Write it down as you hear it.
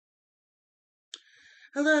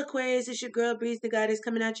Hello, Aquarius. It's your girl, Breeze the Goddess,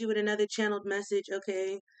 coming at you with another channeled message,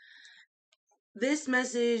 okay? This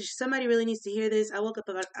message, somebody really needs to hear this. I woke up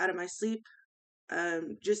out of my sleep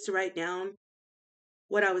just to write down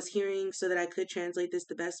what I was hearing so that I could translate this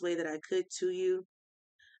the best way that I could to you,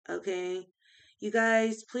 okay? You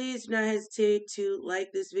guys, please do not hesitate to like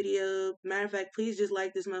this video. Matter of fact, please just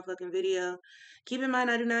like this motherfucking video. Keep in mind,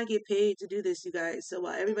 I do not get paid to do this, you guys. So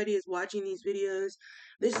while everybody is watching these videos,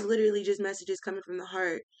 this is literally just messages coming from the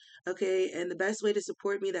heart, okay? And the best way to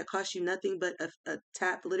support me that costs you nothing but a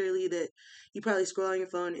tap, literally, that you probably scroll on your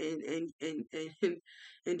phone and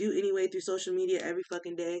do anyway through social media every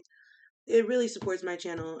fucking day. It really supports my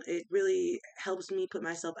channel. It really helps me put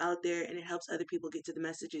myself out there, and it helps other people get to the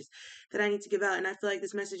messages that I need to give out. And I feel like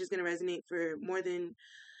this message is going to resonate for more than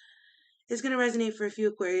it's going to resonate for a few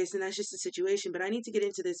Aquarius, and that's just the situation. But I need to get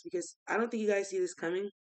into this because I don't think you guys see this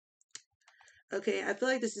coming. Okay, I feel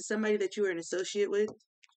like this is somebody that you are an associate with,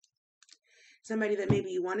 somebody that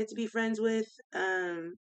maybe you wanted to be friends with,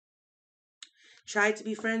 tried to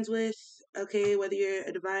be friends with. Okay, whether you're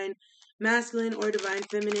a divine masculine or divine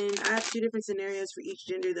feminine. I have two different scenarios for each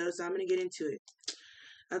gender though, so I'm going to get into it.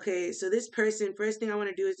 Okay, so this person, first thing I want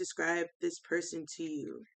to do is describe this person to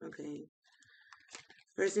you. Okay,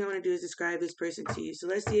 first thing I want to do is describe this person to you. So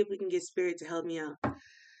let's see if we can get Spirit to help me out.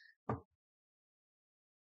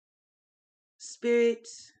 Spirit,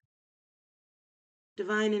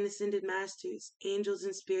 divine and ascended masters, angels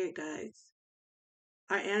and spirit guides,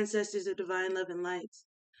 our ancestors of divine love and light.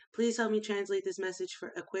 Please help me translate this message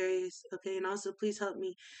for Aquarius, okay? And also please help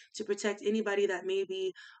me to protect anybody that may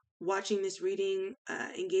be watching this reading,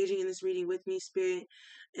 engaging in this reading with me, Spirit.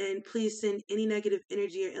 And please send any negative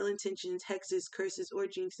energy or ill intentions, hexes, curses, or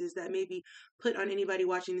jinxes that may be put on anybody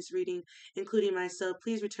watching this reading, including myself.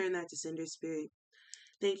 Please return that to sender, Spirit.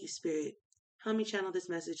 Thank you, Spirit. Help me channel this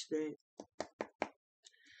message, Spirit.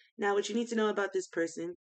 Now, what you need to know about this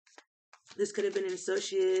person, this could have been an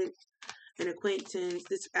associate, an acquaintance.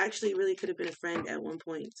 This actually really could have been a friend at one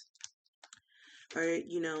point. Or,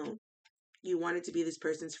 you know, you wanted to be this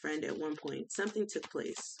person's friend at one point. Something took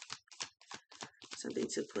place. Something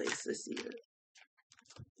took place. Let's see.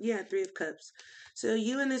 Yeah, Three of Cups. So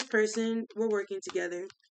you and this person were working together.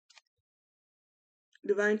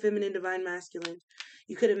 Divine feminine, divine masculine.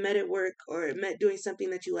 You could have met at work or met doing something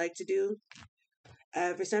that you like to do.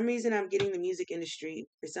 For some reason, I'm getting the music industry.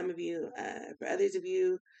 For some of you, for others of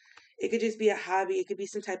you, it could just be a hobby. It could be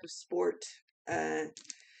some type of sport.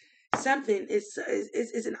 Something. It's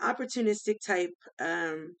an opportunistic type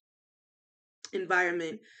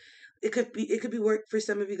environment. It could be work for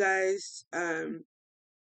some of you guys.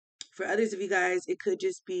 For others of you guys, it could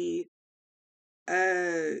just be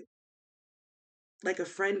like a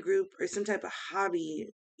friend group or some type of hobby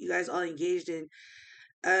you guys all engaged in.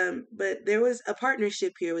 But there was a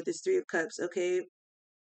partnership here with this Three of Cups, okay?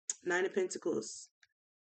 Nine of Pentacles.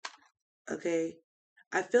 Okay.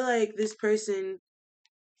 I feel like this person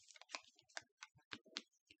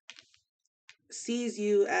sees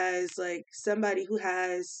you as like somebody who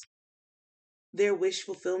has their wish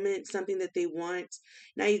fulfillment, something that they want.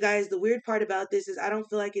 Now, you guys, the weird part about this is I don't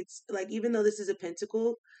feel like it's like, even though this is a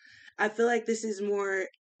pentacle, I feel like this is more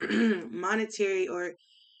monetary, or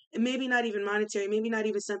maybe not even monetary, maybe not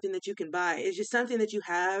even something that you can buy. It's just something that you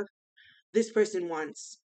have, this person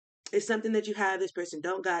wants. It's something that you have, this person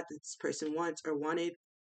don't got, this person wants or wanted.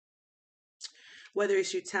 Whether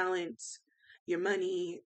it's your talent, your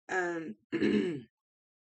money, the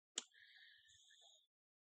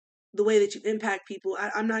way that you impact people.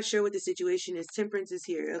 I'm not sure what the situation is. Temperance is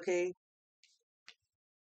here, okay?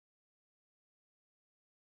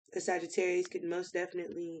 A Sagittarius could most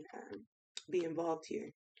definitely be involved here.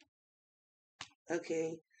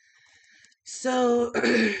 Okay. So,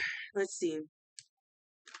 let's see.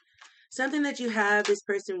 Something that you have, this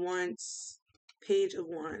person wants. Page of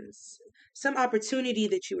Wands. Some opportunity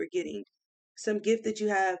that you were getting. Some gift that you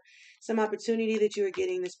have. Some opportunity that you were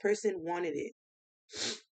getting. This person wanted it.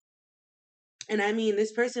 And I mean,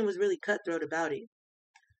 this person was really cutthroat about it.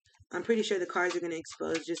 I'm pretty sure the cards are going to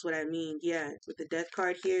expose just what I mean. Yeah, with the Death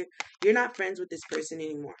card here, you're not friends with this person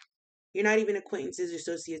anymore. You're not even acquaintances or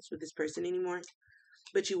associates with this person anymore.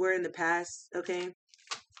 But you were in the past, okay?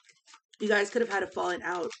 You guys could have had a falling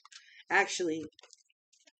out, actually.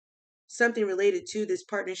 Something related to this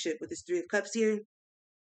partnership with this Three of Cups here.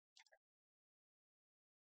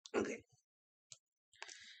 Okay.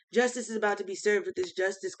 Justice is about to be served with this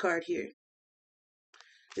Justice card here.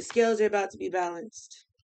 The scales are about to be balanced.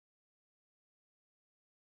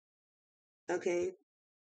 Okay.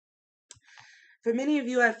 For many of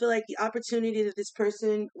you, I feel like the opportunity that this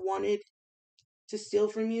person wanted to steal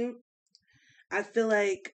from you, I feel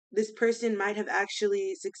like this person might have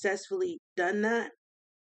actually successfully done that.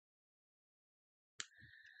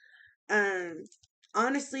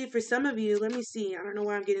 Honestly, for some of you, let me see. I don't know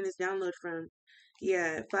where I'm getting this download from.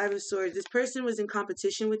 Yeah, Five of Swords. This person was in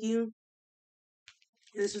competition with you.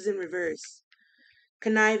 And this was in reverse.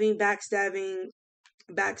 Conniving, backstabbing.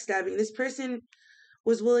 This person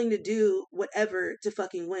was willing to do whatever to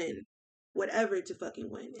fucking win. Whatever to fucking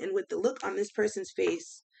win. And with the look on this person's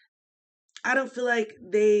face, I don't feel like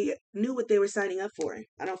they knew what they were signing up for.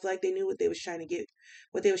 I don't feel like they knew what they was trying to get,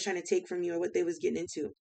 what they was trying to take from you, or what they was getting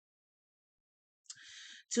into.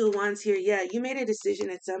 Two of Wands here. Yeah, you made a decision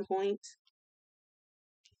at some point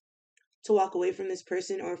to walk away from this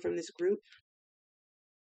person or from this group.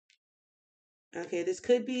 Okay, this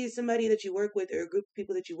could be somebody that you work with or a group of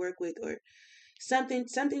people that you work with or something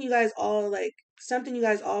you guys all like, something you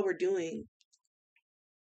guys all were doing.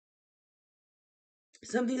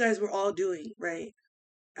 Something you guys were all doing, right?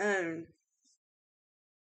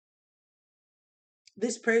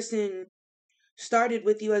 This person started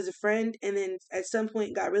with you as a friend and then at some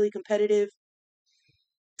point got really competitive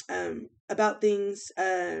about things.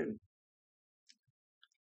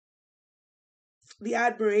 The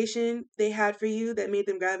admiration they had for you that made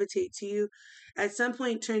them gravitate to you at some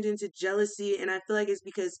point turned into jealousy, and I feel like it's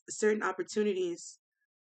because certain opportunities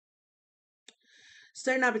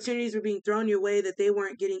were being thrown your way that they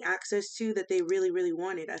weren't getting access to, that they really, really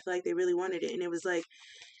wanted. I feel like they really wanted it, and it was like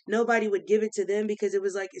nobody would give it to them because it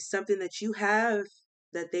was like it's something that you have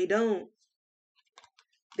that they don't.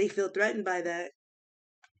 They feel threatened by that.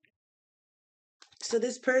 So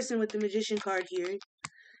this person with the Magician card here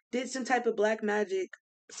did some type of black magic,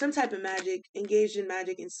 some type of magic, engaged in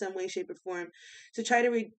magic in some way, shape, or form to try to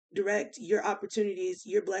redirect your opportunities,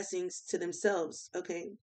 your blessings to themselves. Okay.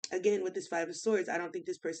 Again, with this Five of Swords, I don't think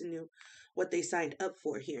this person knew what they signed up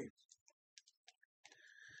for here.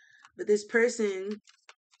 But this person,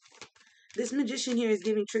 this Magician here is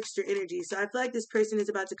giving trickster energy. So I feel like this person is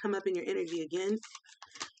about to come up in your energy again,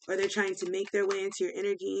 or they're trying to make their way into your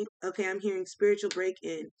energy. Okay, I'm hearing spiritual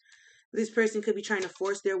break-in. This person could be trying to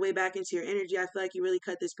force their way back into your energy. I feel like you really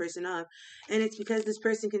cut this person off. And it's because this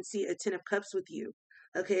person can see a 10 of cups with you.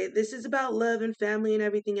 Okay, this is about love and family and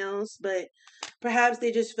everything else, but perhaps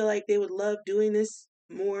they just feel like they would love doing this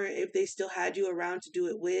more if they still had you around to do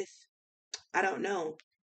it with. I don't know.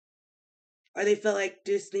 Or they felt like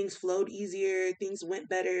just things flowed easier, things went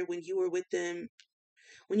better when you were with them,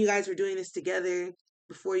 when you guys were doing this together,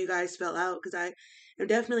 before you guys fell out. Because I am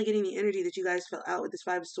definitely getting the energy that you guys fell out with this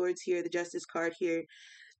Five of Swords here, the Justice card here.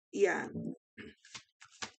 Yeah,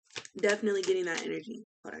 definitely getting that energy.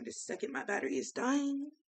 Hold on just a second. My battery is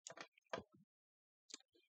dying.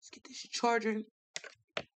 Let's get this charger.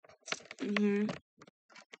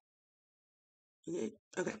 Yeah,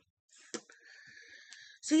 okay.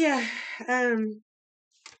 So yeah, and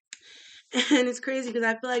it's crazy because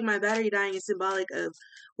I feel like my battery dying is symbolic of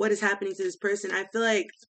what is happening to this person. I feel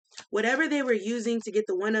like whatever they were using to get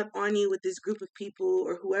the one up on you with this group of people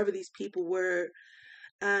or whoever these people were,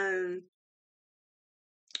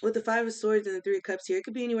 with the Five of Swords and the Three of Cups here, it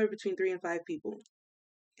could be anywhere between 3 and 5 people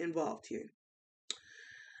involved here.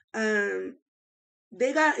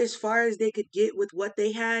 They got as far as they could get with what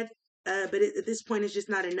they had, but at this point it's just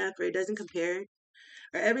not enough, or it doesn't compare.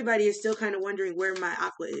 Or everybody is still kind of wondering where my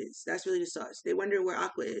Aqua is. That's really the sauce. They're wondering where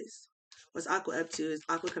Aqua is. What's Aqua up to? Is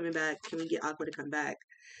Aqua coming back? Can we get Aqua to come back?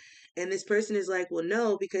 And this person is like, well,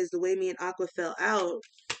 no, because the way me and Aqua fell out,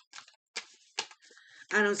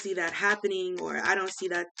 I don't see that happening, or I don't see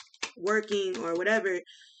that working, or whatever.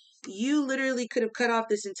 You literally could have cut off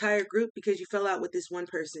this entire group because you fell out with this one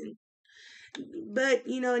person. But,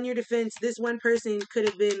 you know, in your defense, this one person could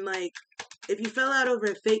have been like, if you fell out over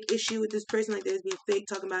a fake issue with this person, like there's being fake,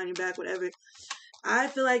 talking about on your back, whatever, I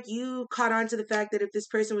feel like you caught on to the fact that if this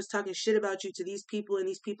person was talking shit about you to these people and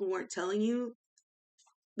these people weren't telling you,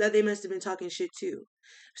 that they must have been talking shit too.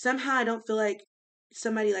 Somehow I don't feel like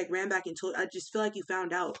somebody like ran back and told, I just feel like you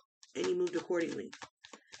found out and you moved accordingly.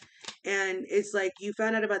 And it's like you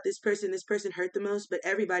found out about this person hurt the most, but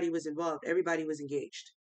everybody was involved. Everybody was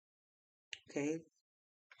engaged. Okay.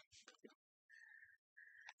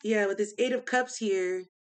 Yeah, with this Eight of Cups here,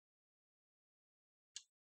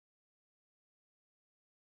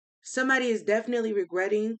 somebody is definitely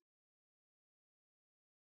regretting,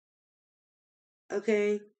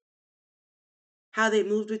 okay, how they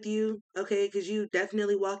moved with you, okay, because you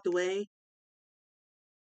definitely walked away.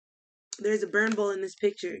 There's a burn bowl in this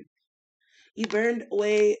picture. You burned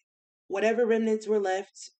away whatever remnants were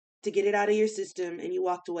left to get it out of your system, and you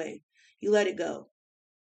walked away. You let it go.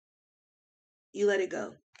 You let it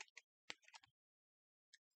go.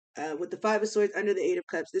 With the Five of Swords under the Eight of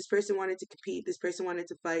Cups, this person wanted to compete. This person wanted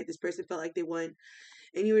to fight. This person felt like they won.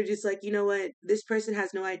 And you were just like, you know what? This person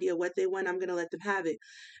has no idea what they want. I'm going to let them have it.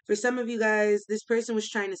 For some of you guys, this person was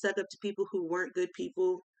trying to suck up to people who weren't good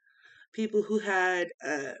people. People who had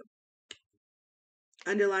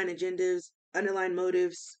underlying agendas, underlying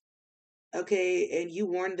motives. Okay. And you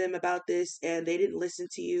warned them about this and they didn't listen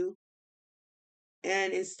to you.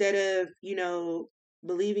 And instead of,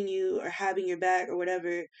 believing you or having your back or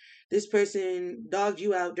whatever, this person dogged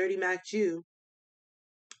you out, dirty macked you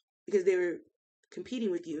because they were competing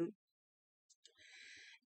with you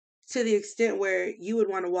to the extent where you would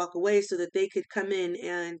want to walk away so that they could come in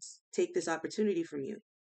and take this opportunity from you.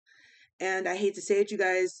 And I hate to say it, you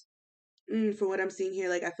guys, for what I'm seeing here,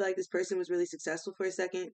 like, I feel like this person was really successful for a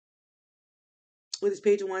second. With this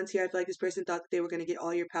Page of Wands here, I feel like this person thought that they were going to get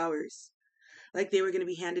all your powers. Like they were going to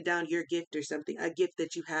be handed down your gift or something, a gift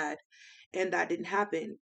that you had. And that didn't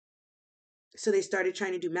happen. So they started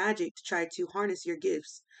trying to do magic to try to harness your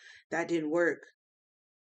gifts. That didn't work.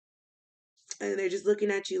 And they're just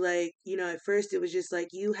looking at you like, at first it was just like,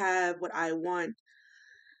 you have what I want,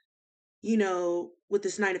 with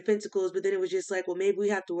this Nine of Pentacles. But then it was just like, well, maybe we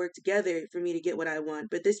have to work together for me to get what I want.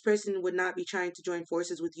 But this person would not be trying to join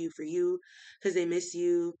forces with you for you because they miss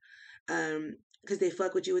you. Because they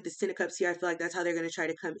fuck with you. With the Ten of Cups here, I feel like that's how they're going to try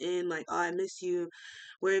to come in. Like, oh, I miss you.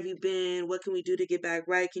 Where have you been? What can we do to get back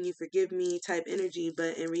right? Can you forgive me? Type energy.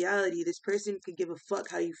 But in reality, this person could give a fuck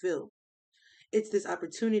how you feel. It's this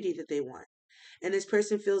opportunity that they want. And this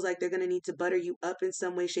person feels like they're going to need to butter you up in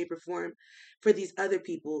some way, shape, or form for these other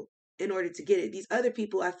people in order to get it. These other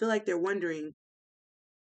people, I feel like they're wondering,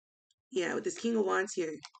 with this King of Wands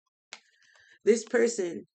here, this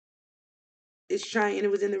person is trying, and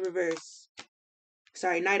it was in the reverse.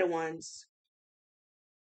 Sorry, Knight of Wands.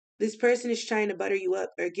 This person is trying to butter you up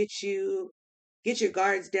or get your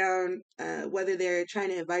guards down, whether they're trying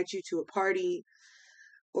to invite you to a party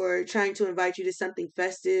or trying to invite you to something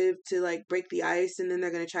festive to like break the ice, and then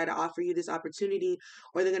they're going to try to offer you this opportunity,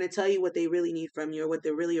 or they're going to tell you what they really need from you or what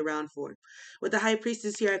they're really around for. With the High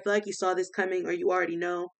Priestess here, I feel like you saw this coming or you already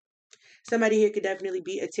know. Somebody here could definitely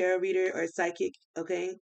be a tarot reader or a psychic,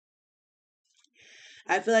 okay?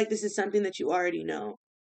 I feel like this is something that you already know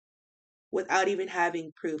without even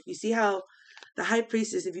having proof. You see how the High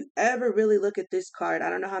Priestess, if you ever really look at this card, I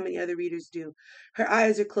don't know how many other readers do, her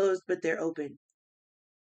eyes are closed, but they're open.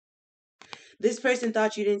 This person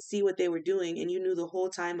thought you didn't see what they were doing, and you knew the whole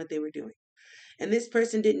time what they were doing. And this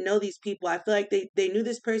person didn't know these people. I feel like they knew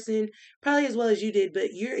this person probably as well as you did,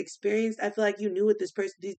 but your experience, I feel like you knew what this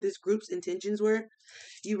group's intentions were.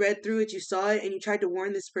 You read through it, you saw it, and you tried to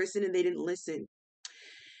warn this person, and they didn't listen.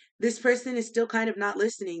 This person is still kind of not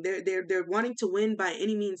listening. They're wanting to win by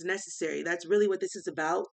any means necessary. That's really what this is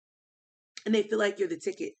about. And they feel like you're the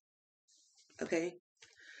ticket. Okay?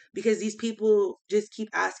 Because these people just keep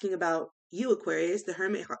asking about you, Aquarius. The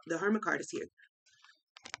Hermit card is here.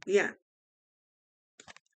 Yeah.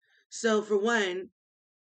 So for one,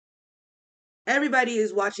 everybody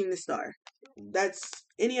is watching the star. That's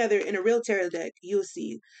in a real tarot deck, you'll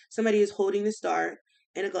see somebody is holding the star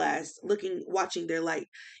in a glass, watching their light.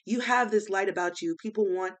 You have this light about you. People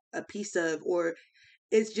want a piece of, or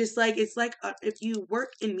it's like if you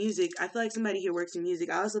work in music, I feel like somebody here works in music.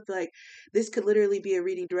 I also feel like this could literally be a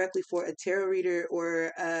reading directly for a tarot reader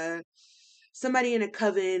or somebody in a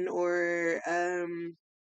coven or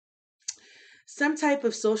some type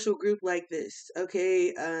of social group like this.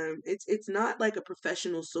 Okay, it's not like a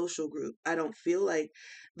professional social group. I don't feel like,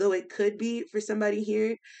 though it could be for somebody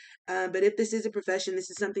here. But if this is a profession, this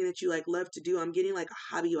is something that you like love to do. I'm getting like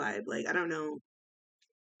a hobby vibe. Like, I don't know,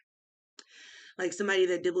 like somebody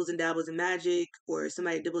that dibbles and dabbles in magic, or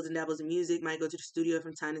somebody that dibbles and dabbles in music, might go to the studio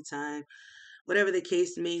from time to time. Whatever the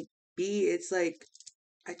case may be, it's like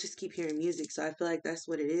I just keep hearing music, so I feel like that's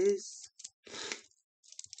what it is.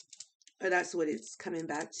 Or that's what it's coming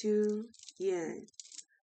back to. Yeah.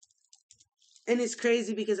 And it's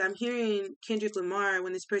crazy because I'm hearing Kendrick Lamar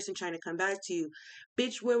when this person trying to come back to you.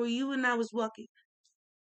 Bitch, where were you when I was walking?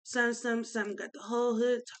 Something, got the whole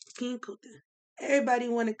hood talking Kunta. Everybody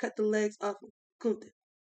want to cut the legs off of Kunta.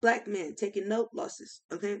 Black man taking no losses,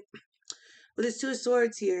 okay? With his Two of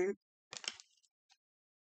Swords here,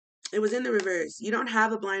 it was in the reverse. You don't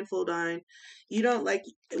have a blindfold on. You don't like,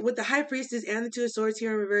 with the High Priestess and the Two of Swords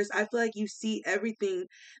here in reverse, I feel like you see everything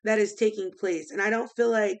that is taking place. And I don't feel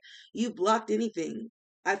like you blocked anything.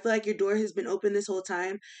 I feel like your door has been open this whole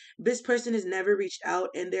time. This person has never reached out,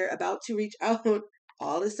 and they're about to reach out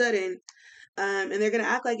all of a sudden. And they're going to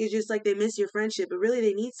act like it's just like they miss your friendship, but really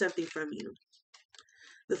they need something from you.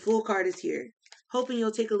 The Fool card is here. Hoping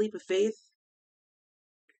you'll take a leap of faith.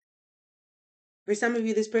 For some of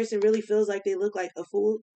you, this person really feels like they look like a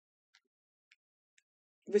fool.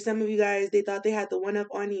 For some of you guys, they thought they had the one up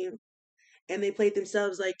on you and they played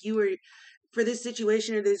themselves like you were, for this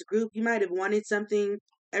situation or this group, you might have wanted something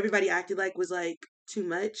everybody acted like was like too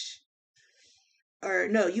much. Or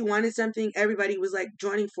no, you wanted something everybody was like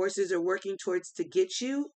joining forces or working towards to get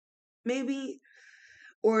you, maybe.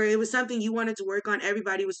 Or it was something you wanted to work on,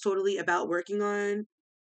 everybody was totally about working on.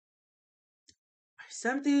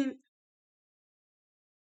 Something.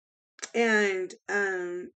 And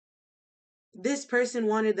this person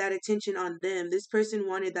wanted that attention on them. This person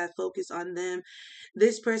wanted that focus on them.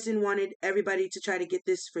 This person wanted everybody to try to get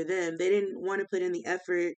this for them. They didn't want to put in the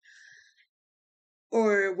effort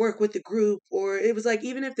or work with the group. Or it was like,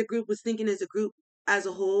 even if the group was thinking as a group as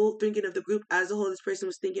a whole, thinking of the group as a whole, this person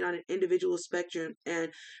was thinking on an individual spectrum.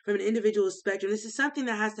 And from an individual spectrum, this is something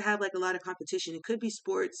that has to have like a lot of competition. It could be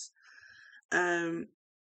sports.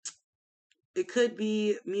 It could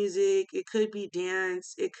be music. It could be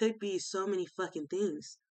dance. It could be so many fucking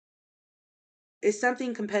things. It's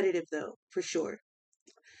something competitive though, for sure.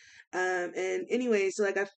 And anyway, so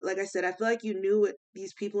like I said, I feel like you knew what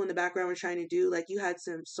these people in the background were trying to do. Like you had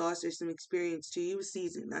some sauce or some experience too. You was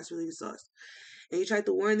seasoned. That's really the sauce. And you tried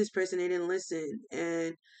to warn this person, they didn't listen.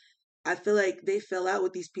 And I feel like they fell out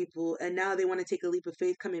with these people, and now they want to take a leap of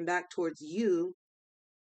faith coming back towards you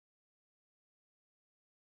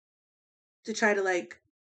to try to like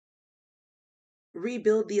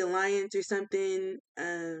rebuild the alliance or something.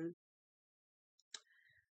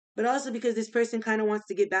 But also because this person kind of wants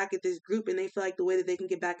to get back at this group, and they feel like the way that they can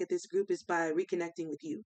get back at this group is by reconnecting with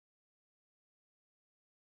you.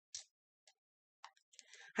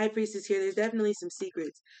 High Priestess here. There's definitely some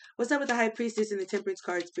secrets. What's up with the High Priestess and the Temperance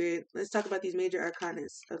card, Spirit? Let's talk about these major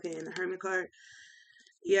arcanas. Okay, and the Hermit card.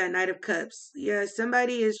 Yeah, Knight of Cups. Yeah,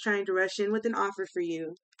 somebody is trying to rush in with an offer for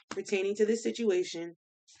you pertaining to this situation.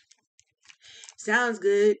 Sounds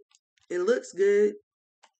good. It looks good.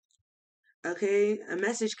 Okay, a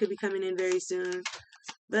message could be coming in very soon.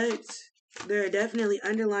 But there are definitely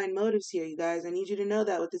underlying motives here, you guys. I need you to know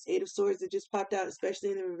that with this Eight of Swords that just popped out,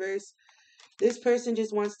 especially in the reverse. This person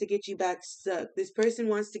just wants to get you back stuck. This person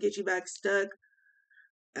wants to get you back stuck.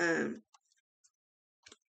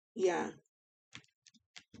 Yeah.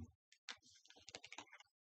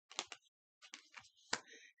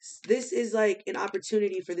 This is like an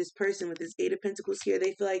opportunity for this person with this Eight of Pentacles here.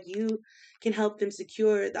 They feel like you can help them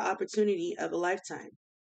secure the opportunity of a lifetime.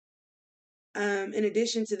 In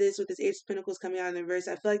addition to this, with this Ace of Pentacles coming out in the reverse,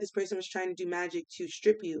 I feel like this person was trying to do magic to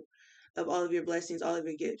strip you of all of your blessings, all of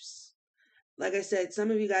your gifts. Like I said,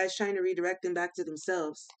 some of you guys trying to redirect them back to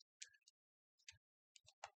themselves.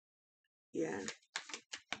 Yeah.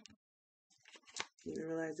 Didn't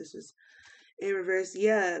realize this was in reverse.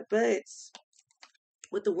 Yeah, but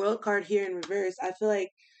with the World card here in reverse, I feel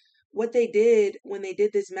like what they did when they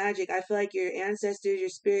did this magic, I feel like your ancestors, your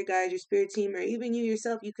spirit guides, your spirit team, or even you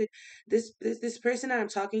yourself, you could, this person that I'm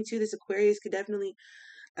talking to, this Aquarius, could definitely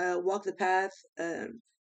walk the path,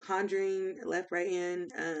 conjuring, left, right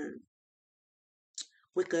hand,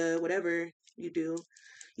 Wicca, whatever you do.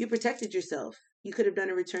 You protected yourself. You could have done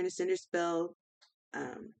a return to sender spell,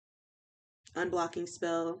 unblocking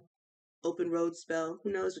spell, open road spell.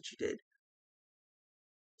 Who knows what you did?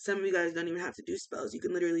 Some of you guys don't even have to do spells. You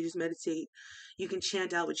can literally just meditate. You can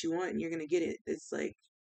chant out what you want and you're going to get it. It's like,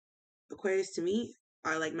 Aquarius to me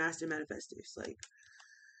are like master manifestors. Like,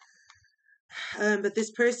 but this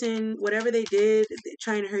person, whatever they did,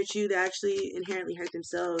 trying to hurt you, they actually inherently hurt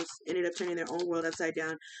themselves, ended up turning their own world upside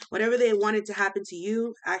down. Whatever they wanted to happen to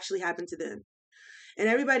you actually happened to them. And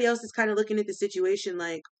everybody else is kind of looking at the situation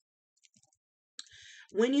like,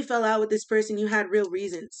 when you fell out with this person, you had real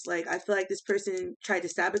reasons. Like, I feel like this person tried to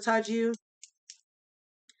sabotage you.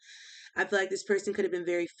 I feel like this person could have been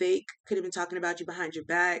very fake, could have been talking about you behind your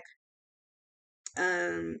back.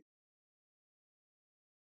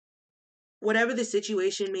 Whatever the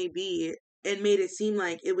situation may be, it made it seem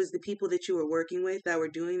like it was the people that you were working with that were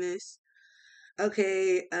doing this.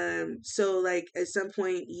 Okay, so like at some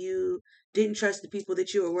point you didn't trust the people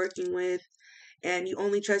that you were working with, and you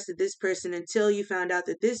only trusted this person until you found out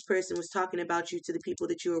that this person was talking about you to the people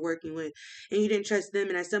that you were working with, and you didn't trust them.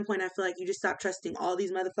 And at some point I feel like you just stopped trusting all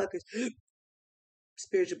these motherfuckers.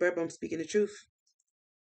 Spiritual burp, I'm speaking the truth.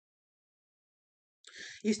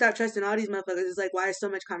 You stop trusting all these motherfuckers. It's like, why is so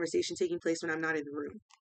much conversation taking place when I'm not in the room?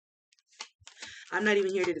 I'm not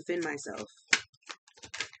even here to defend myself.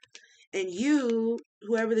 And you,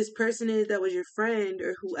 whoever this person is that was your friend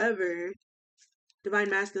or whoever, divine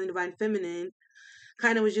masculine, divine feminine,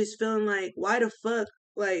 kind of was just feeling like, why the fuck,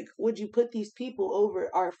 like, would you put these people over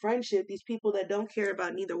our friendship? These people that don't care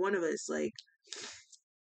about neither one of us. Like,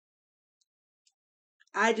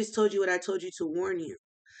 I just told you what I told you to warn you.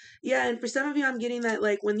 Yeah, and for some of you, I'm getting that,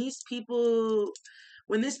 like, when this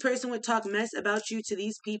person would talk mess about you to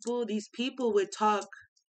these people would talk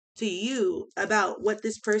to you about what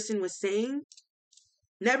this person was saying,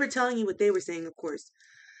 never telling you what they were saying, of course.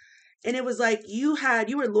 And it was like you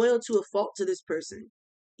were loyal to a fault to this person.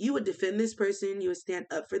 You would defend this person, you would stand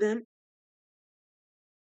up for them.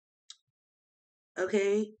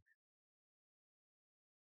 Okay?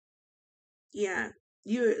 Yeah.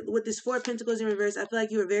 You're with this Four of Pentacles in reverse, I feel like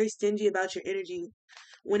you were very stingy about your energy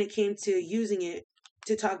when it came to using it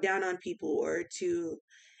to talk down on people or to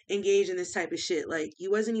engage in this type of shit. Like, you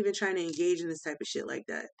wasn't even trying to engage in this type of shit like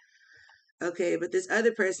that. Okay, but this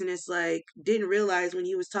other person is like, didn't realize when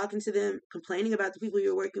you was talking to them, complaining about the people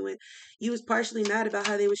you were working with, you was partially mad about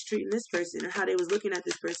how they was treating this person or how they was looking at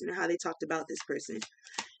this person or how they talked about this person.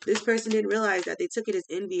 This person didn't realize that they took it as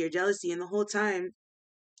envy or jealousy, and the whole time,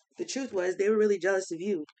 the truth was they were really jealous of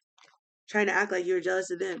you, trying to act like you were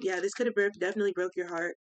jealous of them. Yeah, this could have definitely broke your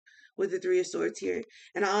heart with the Three of Swords here.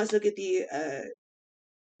 And I also get the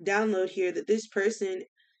download here that this person,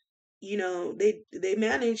 you know, they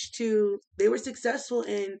were successful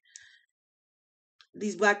in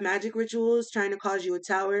these black magic rituals, trying to cause you a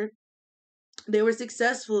tower. They were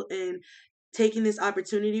successful in taking this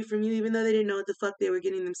opportunity from you, even though they didn't know what the fuck they were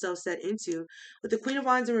getting themselves set into. With the Queen of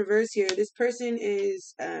Wands in reverse here, this person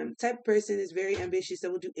is type of person is very ambitious,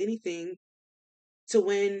 that will do anything to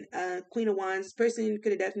win. Queen of Wands, this person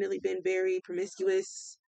could have definitely been very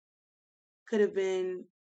promiscuous, could have been,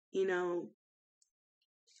 you know,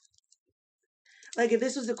 like, if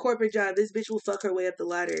this was a corporate job, this bitch will fuck her way up the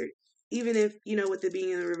ladder. Even if, you know, with it being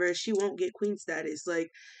in the reverse, she won't get queen status.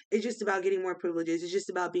 Like, it's just about getting more privileges. It's just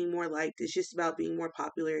about being more liked. It's just about being more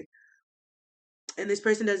popular. And this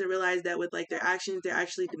person doesn't realize that with, like, their actions, they're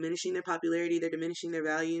actually diminishing their popularity. They're diminishing their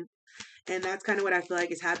value. And that's kind of what I feel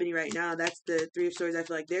like is happening right now. That's the Three of Swords I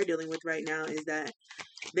feel like they're dealing with right now, is that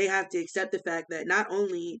they have to accept the fact that not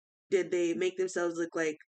only did they make themselves look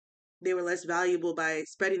like they were less valuable by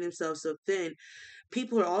spreading themselves so thin,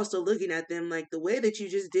 people are also looking at them like, the way that you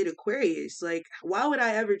just did Aquarius. Like, why would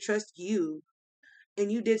I ever trust you?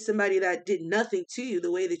 And you did somebody that did nothing to you the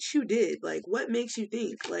way that you did. Like, what makes you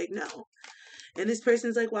think? Like, no. And this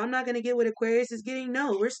person's like, well, I'm not going to get what Aquarius is getting.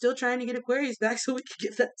 No, we're still trying to get Aquarius back so we can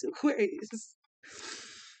get back to Aquarius.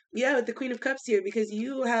 Yeah, with the Queen of Cups here, because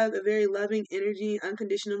you have a very loving energy,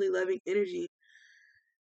 unconditionally loving energy.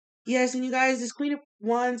 Yes, and you guys, this Queen of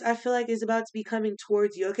Wands, I feel like, is about to be coming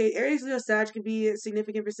towards you. Okay, Aries, Leo, Sag could be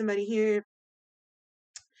significant for somebody here.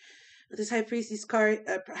 With this High Priestess card,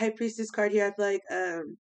 here, I feel like,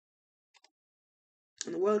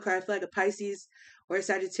 in the World card, I feel like a Pisces or a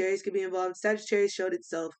Sagittarius could be involved. Sagittarius showed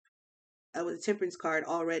itself with the Temperance card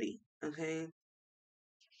already. Okay,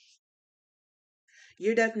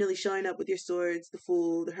 you're definitely showing up with your swords, the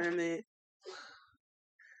Fool, the Hermit.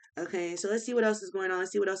 Okay, so let's see what else is going on.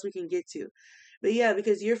 Let's see what else we can get to. But yeah,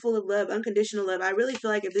 because you're full of love, unconditional love. I really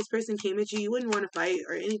feel like if this person came at you, you wouldn't want to fight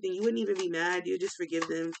or anything. You wouldn't even be mad. You'd just forgive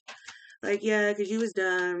them. Like, yeah, because you was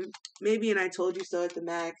dumb. Maybe, and I told you so at the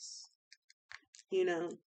max. You know.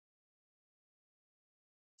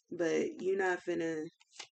 But you're not even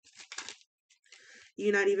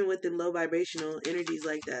with them low vibrational energies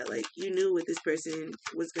like that. Like, you knew what this person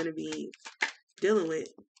was going to be dealing with.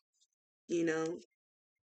 You know.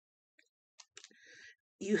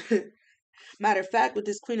 Matter of fact, with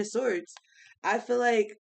this Queen of Swords, I feel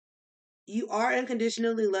like you are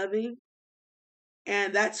unconditionally loving,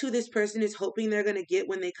 and that's who this person is hoping they're going to get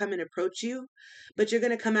when they come and approach you. But you're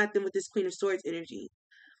going to come at them with this Queen of Swords energy.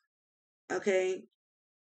 Okay?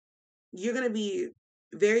 You're going to be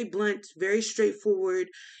very blunt, very straightforward.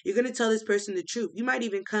 You're going to tell this person the truth. You might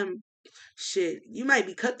even you might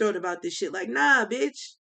be cutthroat about this shit. Like, nah,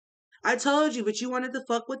 bitch. I told you, but you wanted to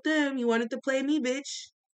fuck with them. You wanted to play me, bitch.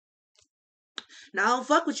 Now I don't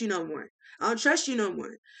fuck with you no more. I don't trust you no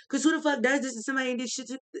more. Cause who the fuck does this? And somebody ain't this shit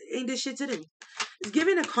to them. It's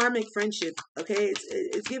giving a karmic friendship, okay?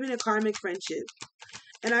 It's giving a karmic friendship.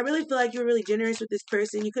 And I really feel like you were really generous with this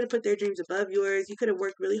person. You could have put their dreams above yours. You could have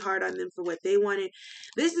worked really hard on them for what they wanted.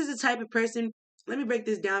 This is the type of person, let me break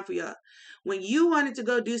this down for y'all. When you wanted to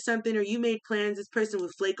go do something or you made plans, this person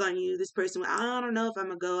would flake on you. This person would, I don't know if I'm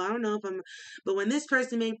going to go. I don't know if I'm, but when this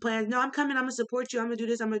person made plans, no, I'm coming. I'm going to support you. I'm going to do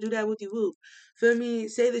this. I'm going to do that with you. Whoop. Feel me?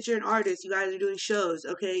 Say that you're an artist. You guys are doing shows.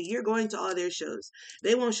 Okay. You're going to all their shows.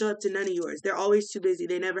 They won't show up to none of yours. They're always too busy.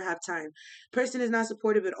 They never have time. Person is not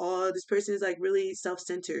supportive at all. This person is like really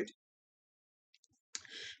self-centered,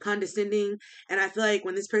 condescending. And I feel like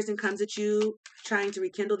when this person comes at you trying to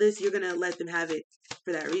rekindle this, you're going to let them have it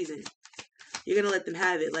for that reason. You're gonna let them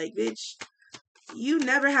have it. Like, bitch, you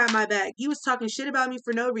never had my back. You was talking shit about me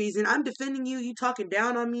for no reason. I'm defending you. You talking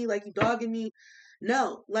down on me, like you dogging me.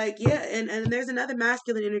 No, like, yeah. And there's another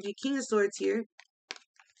masculine energy, King of Swords here.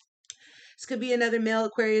 This could be another male,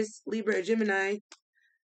 Aquarius, Libra, or Gemini.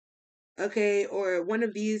 Okay, or one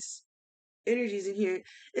of these energies in here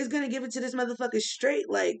is gonna give it to this motherfucker straight.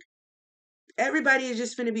 Like, everybody is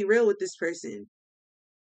just finna be real with this person.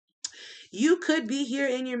 You could be here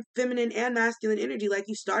in your feminine and masculine energy. Like,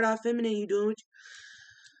 you start off feminine, you doing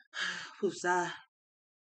what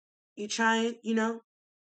you trying, you know?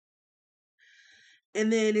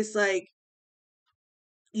 And then it's like,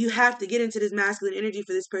 you have to get into this masculine energy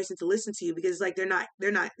for this person to listen to you, because it's like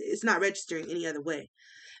it's not registering any other way.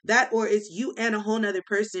 That, or it's you and a whole nother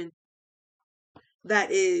person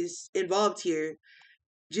that is involved here,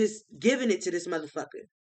 just giving it to this motherfucker.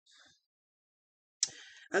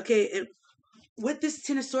 Okay, and with this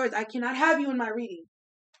Ten of Swords, I cannot have you in my reading.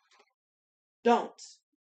 Don't.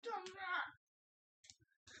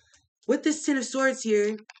 With this Ten of Swords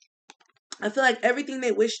here, I feel like everything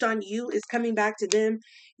they wished on you is coming back to them.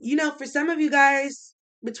 You know, for some of you guys,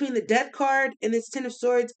 between the Death card and this Ten of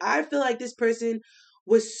Swords, I feel like this person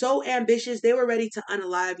was so ambitious, they were ready to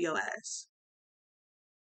unalive your ass.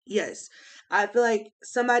 Yes. I feel like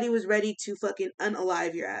somebody was ready to fucking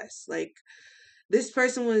unalive your ass. Like, this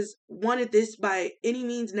person wanted this by any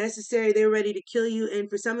means necessary. They were ready to kill you. And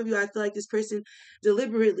for some of you, I feel like this person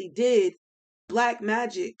deliberately did black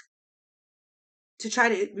magic to try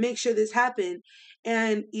to make sure this happened.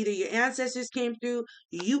 And either your ancestors came through,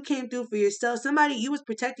 you came through for yourself. Somebody, you was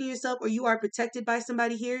protecting yourself, or you are protected by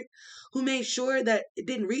somebody here who made sure that it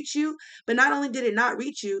didn't reach you. But not only did it not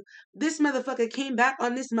reach you, this motherfucker came back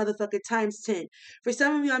on this motherfucker times 10. For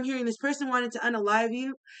some of you, I'm hearing this person wanted to unalive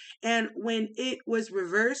you. And when it was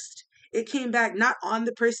reversed, it came back not on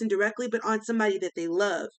the person directly, but on somebody that they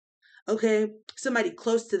love. Okay? Somebody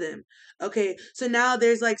close to them. Okay? So now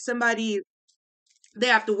there's like somebody they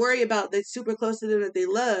have to worry about that's super close to them that they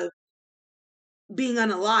love being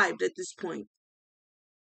unalived at this point.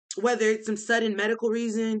 Whether it's some sudden medical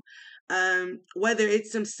reason, whether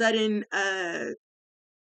it's some sudden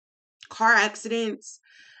car accidents,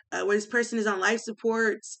 where this person is on life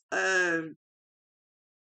support,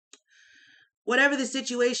 whatever the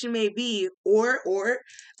situation may be, or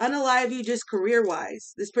unalive you just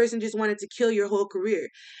career-wise. This person just wanted to kill your whole career.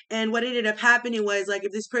 And what ended up happening was, like,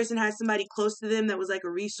 if this person had somebody close to them that was like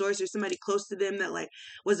a resource, or somebody close to them that like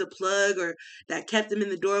was a plug, or that kept them in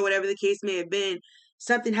the door, whatever the case may have been,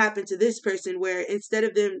 something happened to this person where instead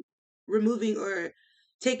of them removing or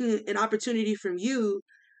taking an opportunity from you,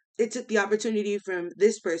 it took the opportunity from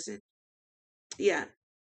this person. Yeah.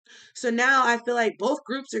 So now I feel like both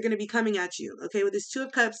groups are going to be coming at you. Okay, with this Two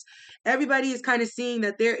of Cups, everybody is kind of seeing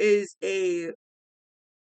that there is a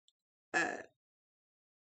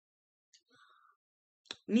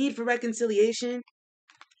need for reconciliation.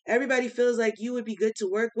 Everybody feels like you would be good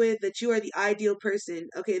to work with, that you are the ideal person.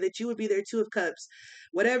 Okay, that you would be their Two of Cups.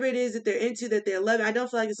 Whatever it is that they're into, that they're loving. I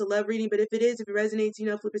don't feel like it's a love reading, but if it is, if it resonates, you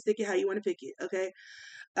know, flip it, stick it, how you want to pick it. Okay.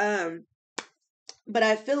 But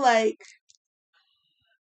I feel like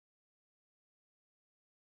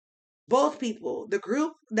both people, the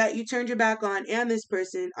group that you turned your back on and this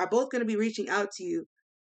person, are both going to be reaching out to you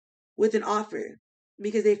with an offer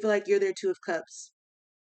because they feel like you're their Two of Cups.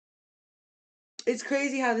 It's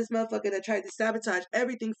crazy how this motherfucker that tried to sabotage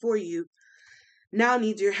everything for you now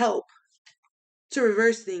needs your help to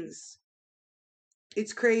reverse things.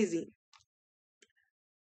 It's crazy.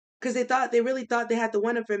 Because they really thought they had the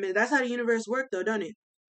one up for a minute. That's how the universe worked, though, don't it?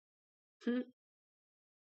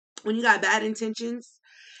 When you got bad intentions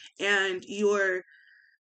and you're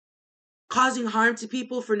causing harm to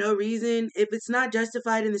people for no reason, if it's not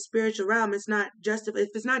justified in the spiritual realm, if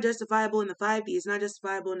it's not justifiable in the 5D, it's not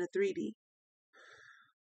justifiable in the 3D.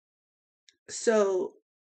 So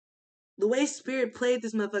the way Spirit played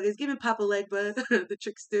this motherfucker is giving Papa Legba, the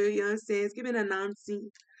trickster, you know what I'm saying? It's giving Anansi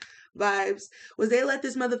vibes. Was they let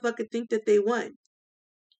this motherfucker think that they won.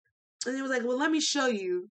 And he was like, well, let me show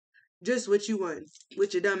you just what you won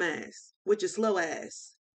with your dumb ass, with your slow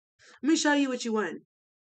ass. Let me show you what you won.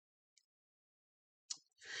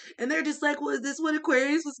 And they're just like, well, is this what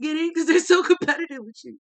Aquarius was getting? Because they're so competitive with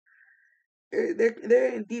you.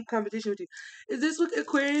 They're in deep competition with you. Is this what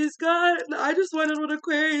Aquarius got? No, I just wanted what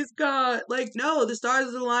Aquarius got. Like, no, the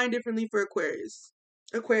stars align differently for Aquarius.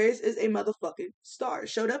 Aquarius is a motherfucking star.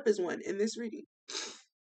 Showed up as one in this reading.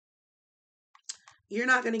 You're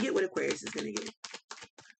not going to get what Aquarius is going to get.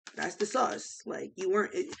 That's the sauce. Like,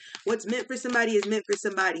 what's meant for somebody is meant for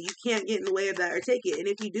somebody. You can't get in the way of that or take it. And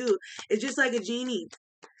if you do, it's just like a genie.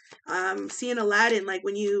 Seeing Aladdin, like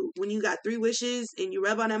when you got 3 wishes and you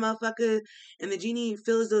rub on that motherfucker and the genie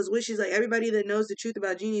fills those wishes. Like everybody that knows the truth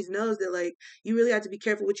about genies knows that like you really have to be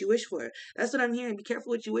careful what you wish for. That's what I'm hearing. Be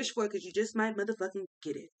careful what you wish for because you just might motherfucking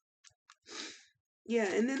get it. Yeah,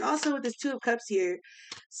 and then also with this 2 of Cups here,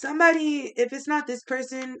 somebody, if it's not this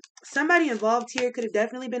person, somebody involved here could have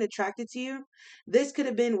definitely been attracted to you. This could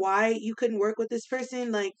have been why you couldn't work with this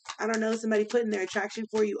person. Like, I don't know, somebody putting their attraction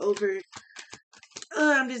for you over.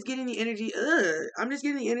 I'm just getting the energy. I'm just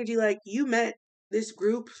getting the energy like you met this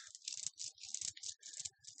group.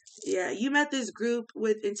 Yeah, you met this group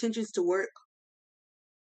with intentions to work.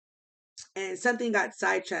 And something got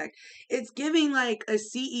sidetracked. It's giving like a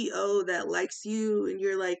CEO that likes you and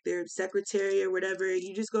you're like their secretary or whatever.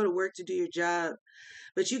 You just go to work to do your job,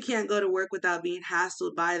 but you can't go to work without being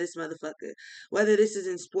hassled by this motherfucker. Whether this is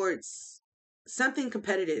in sports, something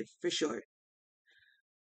competitive for sure,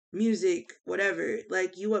 music, whatever.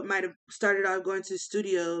 Like you might have started out going to the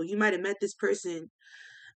studio. You might have met this person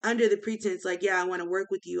under the pretense like, yeah, I want to work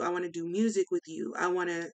with you. I want to do music with you. I want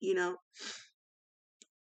to,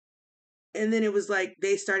 and then it was like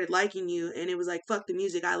they started liking you and it was like fuck the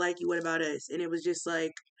music, I like you, what about us? And it was just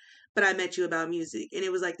like, but I met you about music. And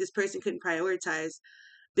it was like this person couldn't prioritize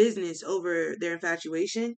business over their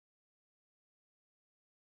infatuation.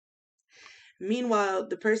 Meanwhile,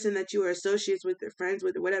 the person that you were associates with or friends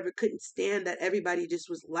with or whatever couldn't stand that everybody just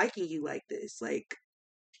was liking you like this, like,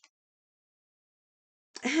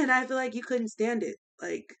 and I feel like you couldn't stand it,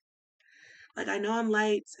 like I know I'm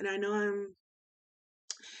light and I know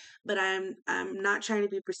but I'm not trying to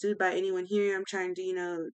be pursued by anyone here. I'm trying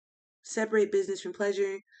to, separate business from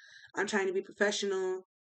pleasure. I'm trying to be professional,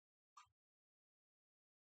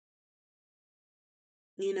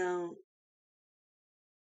 you know.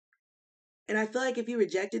 And I feel like if you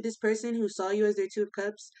rejected this person who saw you as their 2 of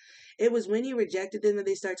Cups, it was when you rejected them that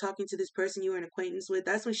they start talking to this person you were an acquaintance with.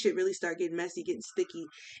 That's when shit really started getting messy, getting sticky.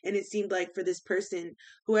 And it seemed like for this person,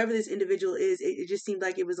 whoever this individual is, it just seemed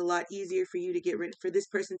like it was a lot easier for you to for this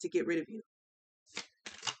person to get rid of you.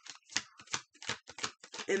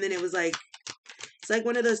 And then it was like, it's like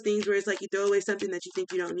one of those things where it's like you throw away something that you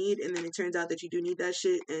think you don't need, and then it turns out that you do need that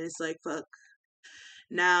shit, and it's like, fuck.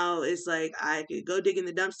 Now it's like I could go dig in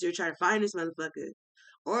the dumpster, try to find this motherfucker.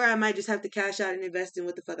 Or I might just have to cash out and invest in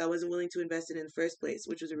what the fuck I wasn't willing to invest in the first place,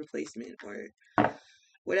 which was a replacement or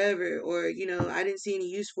whatever. Or, I didn't see any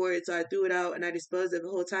use for it, so I threw it out and I disposed of it the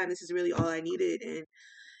whole time. This is really all I needed. And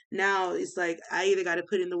now it's like I either got to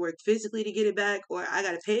put in the work physically to get it back or I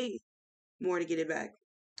got to pay more to get it back.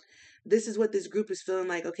 This is what this group is feeling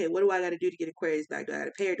like. Okay, what do I got to do to get Aquarius back? Do I got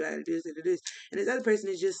to pay or do I got to do this? And this other person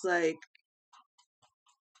is just like,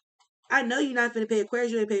 I know you're not finna pay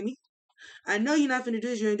Aquarius, you ain't pay me. I know you're not finna do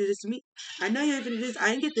this, you ain't do this to me. I know you ain't finna do this,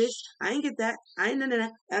 I ain't get this, I ain't get that, I ain't none of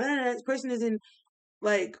that. This person is in,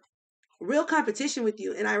 like, real competition with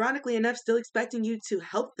you, and ironically enough, still expecting you to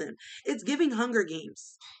help them. It's giving Hunger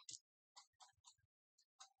Games.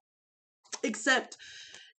 Except,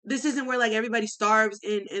 this isn't where, like, everybody starves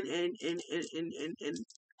in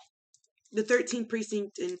the 13th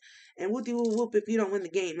precinct and whoopty whoop whoop if you don't win the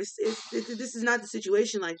game. This is not the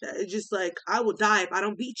situation like that. It's just like, I will die if I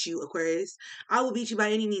don't beat you, Aquarius. I will beat you by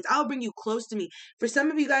any means. I'll bring you close to me. For some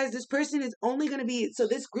of you guys, this person is only going to be, so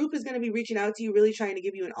this group is going to be reaching out to you, really trying to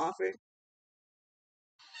give you an offer.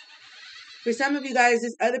 For some of you guys,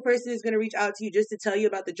 this other person is going to reach out to you just to tell you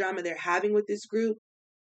about the drama they're having with this group,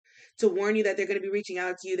 to warn you that they're going to be reaching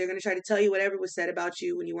out to you. They're going to try to tell you whatever was said about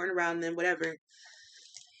you when you weren't around them, whatever.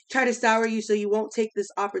 Try to sour you so you won't take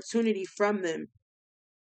this opportunity from them.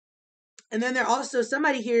 And then there also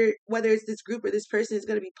somebody here, whether it's this group or this person, is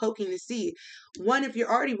going to be poking to see, one, if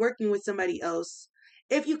you're already working with somebody else,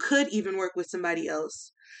 if you could even work with somebody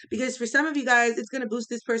else. Because for some of you guys, it's going to boost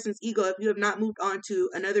this person's ego if you have not moved on to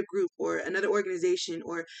another group or another organization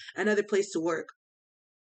or another place to work.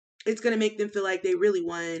 It's going to make them feel like they really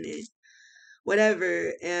won and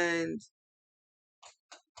whatever. And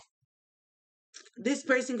this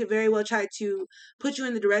person could very well try to put you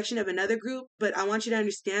in the direction of another group, but I want you to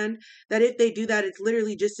understand that if they do that, it's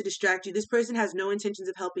literally just to distract you. This person has no intentions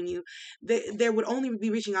of helping you. They would only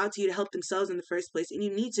be reaching out to you to help themselves in the first place, and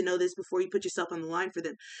you need to know this before you put yourself on the line for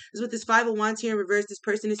them. Because with this 5 of Wands here in reverse, this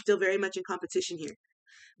person is still very much in competition here.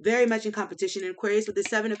 Very much in competition. And Aquarius, with the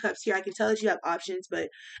 7 of Cups here, I can tell that you have options, but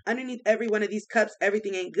underneath every one of these cups,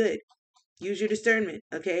 everything ain't good. Use your discernment,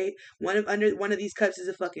 okay? Under one of these cups is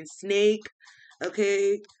a fucking snake.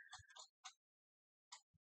 Okay,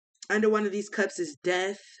 under one of these cups is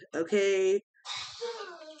death. Okay,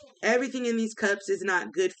 everything in these cups is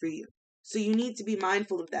not good for you. So you need to be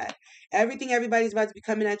mindful of that. Everything everybody's about to be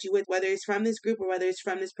coming at you with, whether it's from this group or whether it's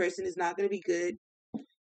from this person, is not going to be good.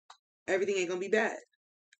 Everything ain't going to be bad.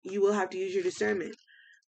 You will have to use your discernment.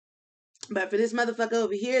 But for this motherfucker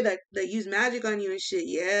over here that use magic on you and shit,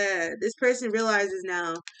 yeah, this person realizes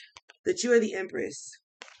now that you are the Empress.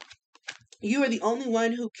 You are the only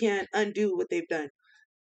one who can undo what they've done.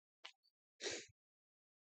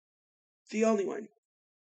 The only one.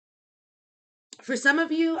 For some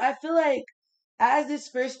of you, I feel like as this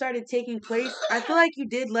first started taking place, I feel like you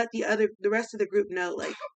did let the rest of the group know,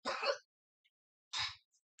 like,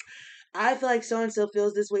 I feel like so-and-so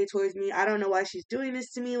feels this way towards me. I don't know why she's doing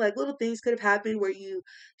this to me. Like, little things could have happened where you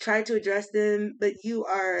tried to address them, but you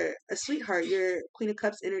are a sweetheart. You're Queen of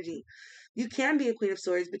Cups energy. You can be a Queen of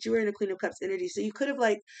Swords, but you were in a Queen of Cups energy. So you could have,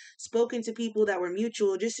 like, spoken to people that were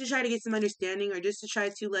mutual just to try to get some understanding, or just to try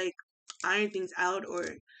to, like, iron things out,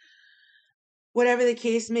 or whatever the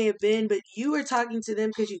case may have been. But you were talking to them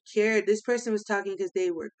because you cared. This person was talking because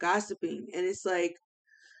they were gossiping. And it's like,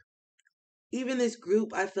 even this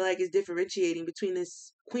group, I feel like, is differentiating between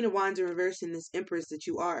this Queen of Wands in reverse and this Empress that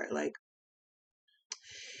you are. Like,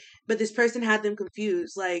 but this person had them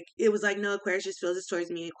confused. Like, it was like, no, Aquarius just feels this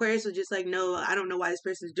towards me. Aquarius was just like, no, I don't know why this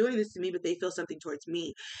person's doing this to me, but they feel something towards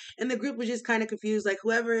me. And the group was just kind of confused. Like,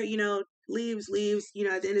 whoever, leaves,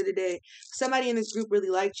 at the end of the day. Somebody in this group really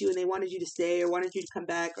liked you and they wanted you to stay or wanted you to come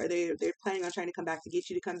back, or they're planning on trying to come back to get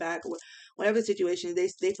you to come back, or whatever the situation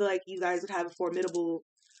is. They feel like you guys would have a formidable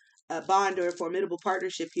bond or a formidable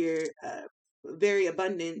partnership here, very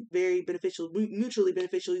abundant, very beneficial, mutually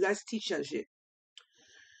beneficial. You guys can teach each other shit.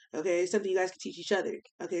 Okay, it's something you guys can teach each other.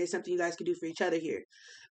 Okay, it's something you guys can do for each other here.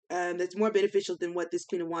 That's more beneficial than what this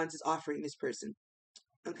Queen of Wands is offering this person.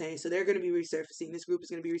 Okay, so they're going to be resurfacing. This group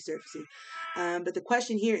is going to be resurfacing. But the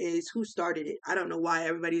question here is, who started it? I don't know why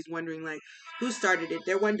everybody's wondering, like, who started it?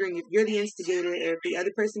 They're wondering if you're the instigator or if the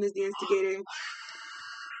other person is the instigator.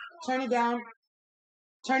 Turn it down.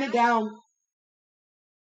 Turn it down.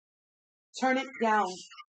 Turn it down.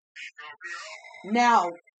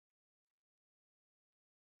 Now.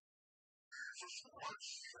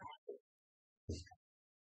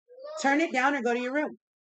 Turn it down or go to your room.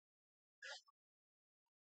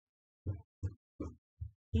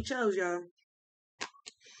 He chose, y'all.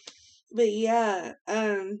 But yeah,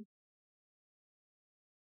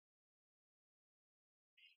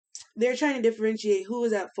 they're trying to differentiate who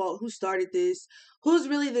was at fault, who started this, who's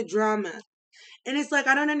really the drama. And it's like,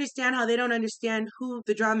 I don't understand how they don't understand who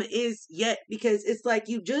the drama is yet, because it's like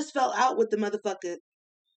you just fell out with the motherfucker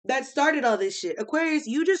that started all this shit. Aquarius,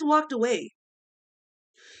 you just walked away.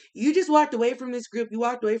 You just walked away from this group. You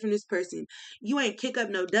walked away from this person. You ain't kick up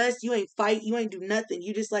no dust. You ain't fight. You ain't do nothing.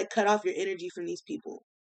 You just like cut off your energy from these people.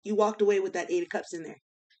 You walked away with that 8 of Cups in there.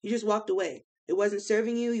 You just walked away. It wasn't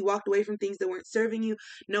serving you. You walked away from things that weren't serving you.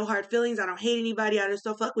 No hard feelings. I don't hate anybody. I just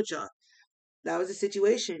don't fuck with y'all. That was the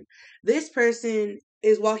situation. This person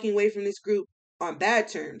is walking away from this group on bad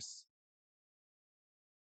terms.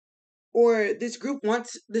 Or this group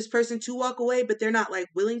wants this person to walk away, but they're not like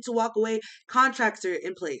willing to walk away. Contracts are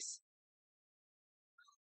in place.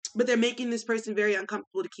 But they're making this person very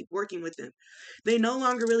uncomfortable to keep working with them. They no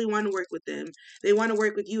longer really want to work with them. They want to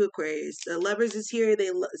work with you, Aquarius. The Lovers is here.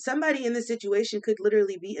 Somebody in this situation could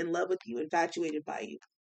literally be in love with you, infatuated by you.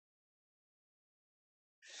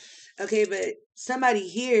 Okay, but somebody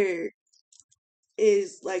here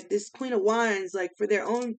is like this Queen of Wands, like for their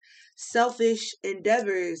own selfish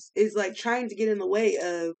endeavors, is like trying to get in the way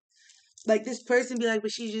of, like, this person be like,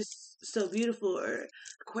 but she's just so beautiful, or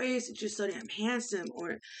Aquarius is just so damn handsome,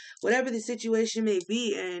 or whatever the situation may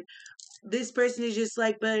be. And this person is just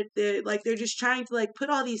like, but they're just trying to like put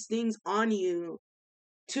all these things on you,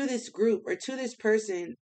 to this group or to this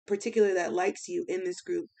person particular that likes you in this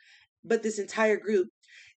group. But this entire group,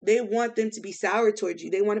 they want them to be sour towards you.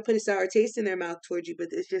 They want to put a sour taste in their mouth towards you. But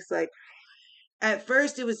it's just like, at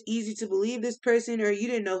first it was easy to believe this person, or you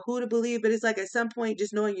didn't know who to believe. But it's like, at some point,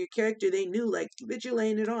 just knowing your character, they knew, like, bitch, you're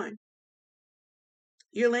laying it on.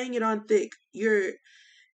 You're laying it on thick. You're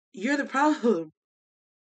the problem.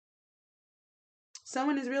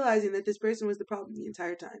 Someone is realizing that this person was the problem the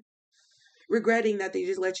entire time. Regretting that they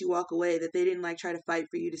just let you walk away, that they didn't like try to fight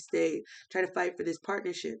for you to stay, try to fight for this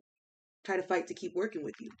partnership, try to fight to keep working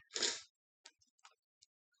with you.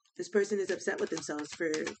 This person is upset with themselves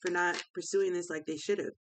for not pursuing this like they should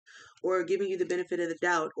have, or giving you the benefit of the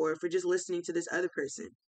doubt, or for just listening to this other person.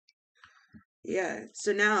 Yeah,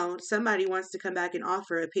 so now somebody wants to come back and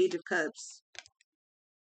offer a Page of Cups.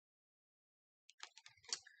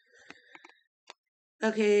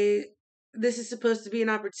 Okay, this is supposed to be an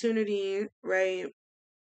opportunity, right?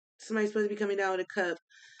 Somebody's supposed to be coming down with a cup.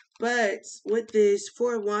 But with this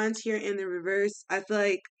Four of Wands here in the reverse, I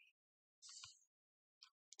feel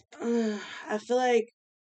like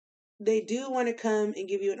they do want to come and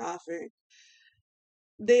give you an offer.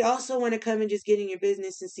 They also want to come and just get in your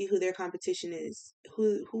business and see who their competition is,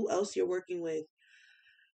 who else you're working with.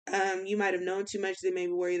 You might have known too much. They may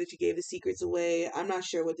be worried that you gave the secrets away. I'm not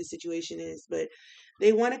sure what the situation is, but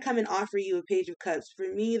they want to come and offer you a Page of Cups. For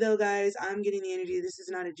me, though, guys, I'm getting the energy. This is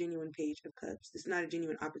not a genuine Page of Cups. This is not a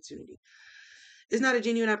genuine opportunity. It's not a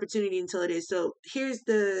genuine opportunity until it is. So here's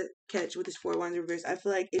the catch with this Four of Wands reverse. I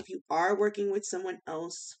feel like if you are working with someone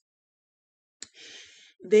else,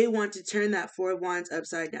 they want to turn that Four of Wands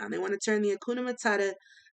upside down. They want to turn the Hakuna Matata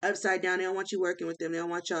upside down. They don't want you working with them. They don't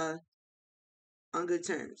want y'all on good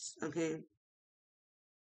terms, okay?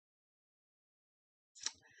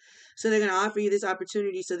 So they're going to offer you this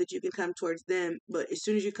opportunity so that you can come towards them. But as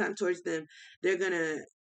soon as you come towards them, they're going to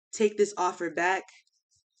take this offer back,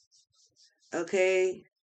 okay?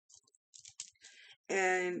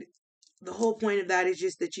 And the whole point of that is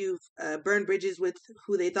just that you've burned bridges with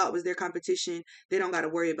who they thought was their competition. They don't got to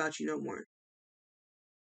worry about you no more.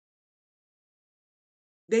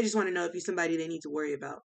 They just want to know if you're somebody they need to worry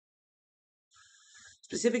about.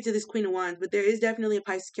 Specific to this Queen of Wands, but there is definitely a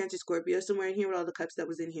Pisces, Cancer, Scorpio somewhere in here with all the cups that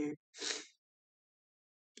was in here.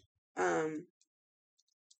 And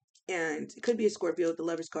it could be a Scorpio with the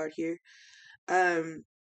Lover's card here. And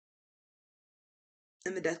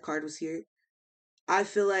the Death card was here. I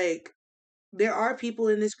feel like there are people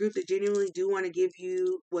in this group that genuinely do want to give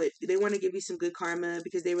you they want to give you some good karma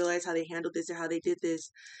because they realize how they handled this or how they did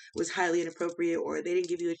this was highly inappropriate, or they didn't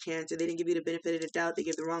give you a chance, or they didn't give you the benefit of the doubt. They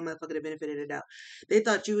gave the wrong motherfucker the benefit of the doubt. They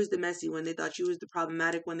thought you was the messy one. They thought you was the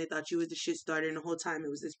problematic one. They thought you was the shit starter, and the whole time it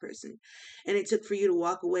was this person. And it took for you to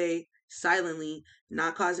walk away silently,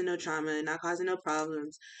 not causing no trauma, not causing no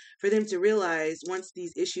problems, for them to realize once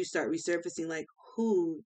these issues start resurfacing, like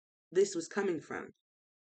who this was coming from.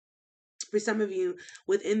 For some of you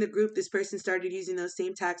within the group, this person started using the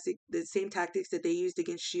same tactics that they used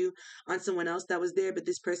against you on someone else that was there, but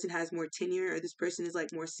this person has more tenure, or this person is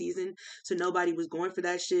like more seasoned, so nobody was going for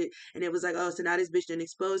that shit. And it was like, oh, so now this bitch done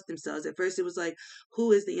exposed themselves. At first it was like,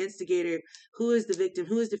 who is the instigator, who is the victim,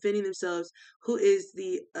 who is defending themselves, who is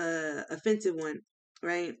the offensive one,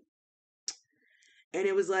 right? And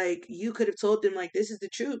it was like, you could have told them, like, this is the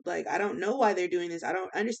truth, like, I don't know why they're doing this, I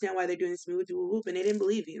don't understand why they're doing this, and they didn't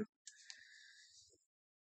believe you.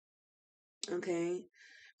 Okay.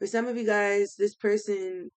 For some of you guys, this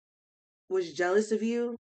person was jealous of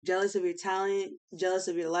you, jealous of your talent, jealous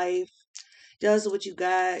of your life, jealous of what you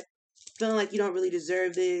got, feeling like you don't really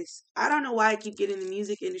deserve this. I don't know why I keep getting the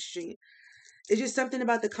music industry. It's just something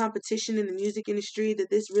about the competition in the music industry that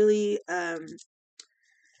this really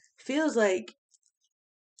feels like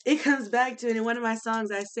it comes back to. And in one of my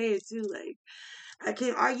songs, I say it too. Like, I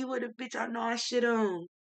can't argue with a bitch I know I shit on.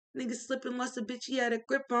 Nigga slipping once a bitch he had a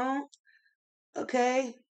grip on.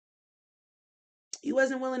 Okay? You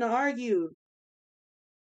wasn't willing to argue.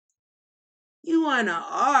 You wanna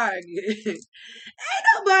argue. Ain't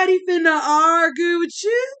nobody finna argue with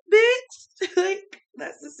you, bitch. Like,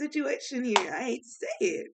 that's the situation here. I hate to say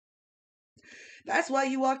it. That's why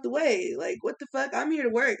you walked away. Like, what the fuck? I'm here to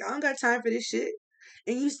work. I don't got time for this shit.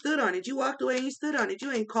 And you stood on it. You walked away and you stood on it. You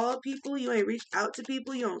ain't called people. You ain't reached out to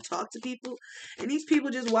people. You don't talk to people. And these people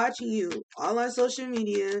just watching you all on social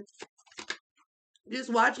media,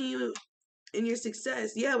 just watching you in your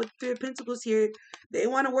success. Yeah, with Three of Pentacles here, they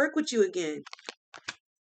want to work with you again.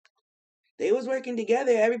 They was working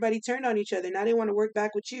together. Everybody turned on each other. Now they want to work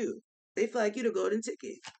back with you. They feel like you the golden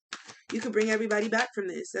ticket. You can bring everybody back from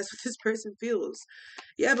this. That's what this person feels.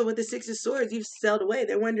 Yeah, but with the Six of Swords, you've sailed away.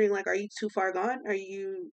 They're wondering, like, are you too far gone? Are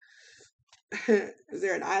you... is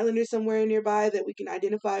there an island or somewhere nearby that we can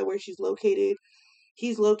identify where she's located?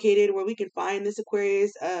 He's located, where we can find this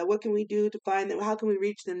Aquarius. What can we do to find them? How can we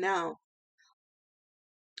reach them now?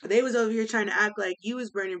 They was over here trying to act like you was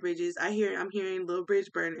burning bridges. I'm hearing little bridge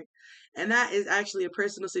burner. And that is actually a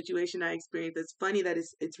personal situation I experienced. It's funny that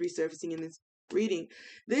it's resurfacing in this reading.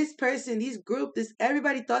 This person,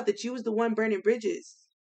 everybody thought that you was the one burning bridges.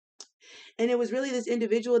 And it was really this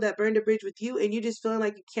individual that burned a bridge with you, and you just feeling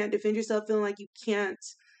like you can't defend yourself, feeling like you can't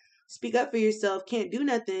speak up for yourself, can't do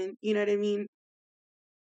nothing. You know what I mean?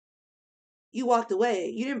 You walked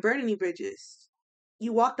away. You didn't burn any bridges.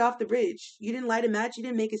 You walked off the bridge. You didn't light a match. You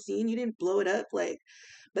didn't make a scene. You didn't blow it up. Like,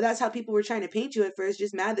 but that's how people were trying to paint you at first,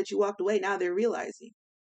 just mad that you walked away. Now they're realizing.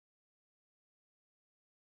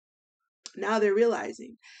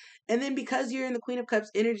 And then because you're in the Queen of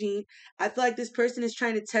Cups energy, I feel like this person is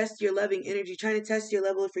trying to test your loving energy, trying to test your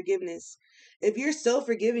level of forgiveness. If you're so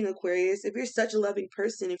forgiving, Aquarius, if you're such a loving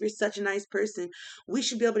person, if you're such a nice person, we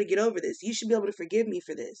should be able to get over this. You should be able to forgive me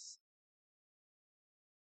for this.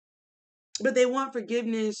 But they want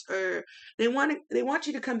forgiveness, or they want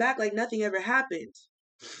you to come back like nothing ever happened.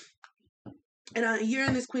 And you're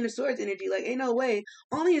in this Queen of Swords energy. Like, ain't no way.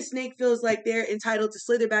 Only a snake feels like they're entitled to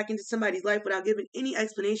slither back into somebody's life without giving any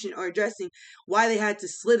explanation or addressing why they had to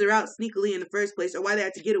slither out sneakily in the first place, or why they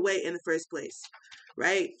had to get away in the first place.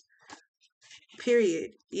 Right?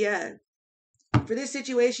 Period. Yeah. For this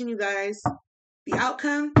situation, you guys, the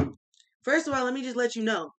outcome, first of all, let me just let you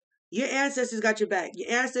know, your ancestors got your back. Your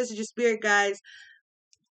ancestors, your spirit guides,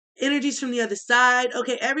 energies from the other side.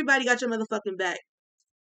 Okay, everybody got your motherfucking back.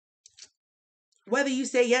 Whether you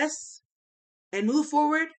say yes and move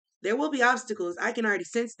forward, there will be obstacles. I can already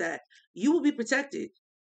sense that. You will be protected.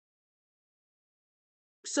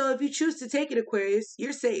 So if you choose to take it, Aquarius,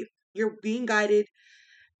 you're safe. You're being guided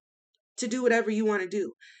to do whatever you want to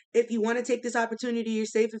do. If you want to take this opportunity, you're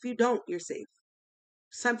safe. If you don't, you're safe.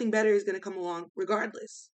 Something better is going to come along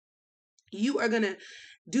regardless. You are going to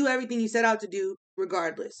do everything you set out to do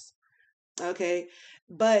regardless. Okay?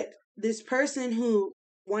 But this person who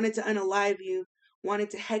wanted to unalive you,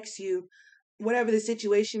 wanted to hex you, whatever the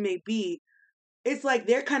situation may be, it's like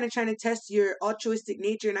they're kind of trying to test your altruistic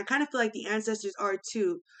nature. And I kind of feel like the ancestors are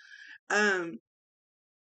too.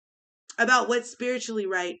 About what's spiritually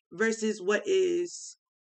right versus what is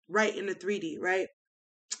right in the 3D, right?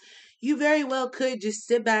 You very well could just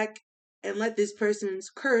sit back and let this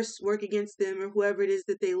person's curse work against them, or whoever it is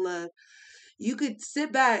that they love. You could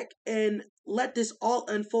sit back and let this all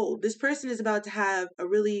unfold. This person is about to have a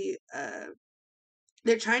really,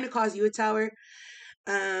 they're trying to cause you a tower,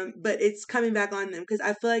 but it's coming back on them, because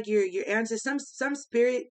I feel like your ancestor, some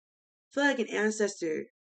spirit, feel like an ancestor,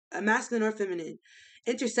 a masculine or feminine,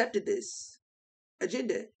 intercepted this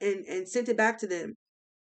agenda and sent it back to them,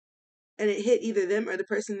 and it hit either them or the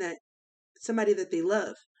person that somebody that they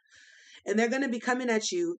love, and they're going to be coming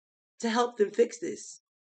at you to help them fix this.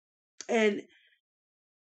 And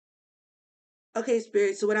okay,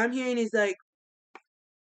 spirit, so what I'm hearing is like,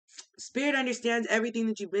 spirit understands everything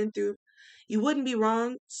that you've been through. You wouldn't be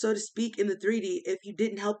wrong, so to speak, in the 3D if you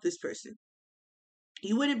didn't help this person.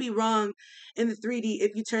 You wouldn't be wrong in the 3D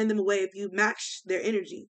if you turned them away, if you matched their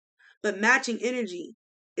energy. But matching energy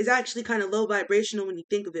is actually kind of low vibrational when you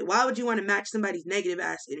think of it. Why would you want to match somebody's negative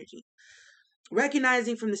ass energy?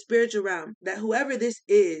 Recognizing from the spiritual realm that whoever this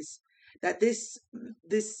is, that this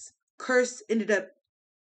curse ended up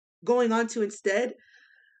going on to instead,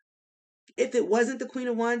 if it wasn't the Queen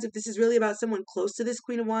of Wands, if this is really about someone close to this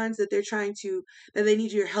Queen of Wands that that they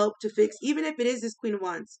need your help to fix, even if it is this Queen of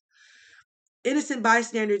Wands, innocent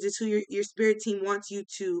bystanders is who your spirit team wants you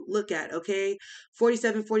to look at, okay?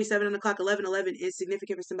 47 on the clock, 11 is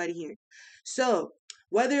significant for somebody here. So,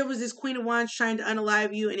 whether it was this Queen of Wands trying to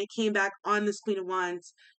unalive you and it came back on this Queen of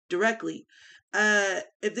Wands directly,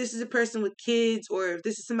 if this is a person with kids, or if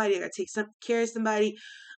this is somebody that takes care of somebody,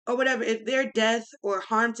 or whatever, if their death or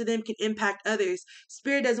harm to them can impact others,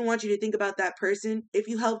 Spirit doesn't want you to think about that person. If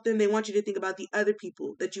you help them, they want you to think about the other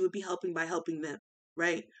people that you would be helping by helping them,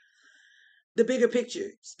 right? The bigger picture.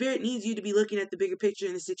 Spirit needs you to be looking at the bigger picture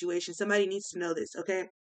in the situation. Somebody needs to know this, okay?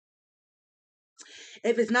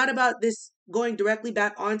 If it's not about this going directly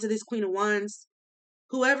back onto this Queen of Wands,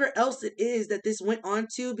 whoever else it is that this went on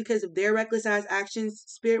to because of their reckless ass actions,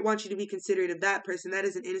 Spirit wants you to be considerate of that person. That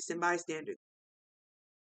is an innocent bystander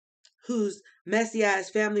whose messy ass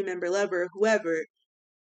family member, lover, whoever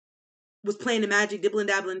was playing the magic, dibbling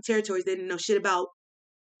dabbling in territories they didn't know shit about,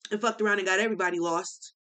 and fucked around and got everybody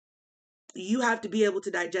lost. You have to be able to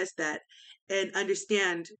digest that and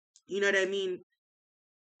understand, you know what I mean,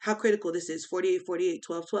 how critical this is. 48,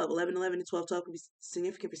 12, 11 and 12 could be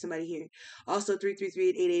significant for somebody here. Also 333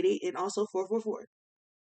 and 888, and also 444.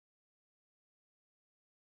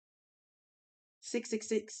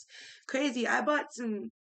 666. Crazy. I bought some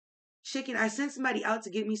chicken. I sent somebody out to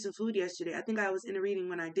get me some food yesterday. I think I was in a reading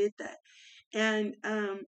when I did that. And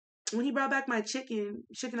when he brought back my chicken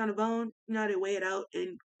on a bone, you know how they weigh it out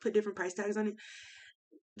and put different price tags on it.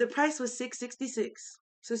 The price was $6.66.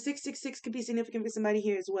 So 666 could be significant for somebody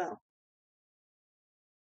here as well.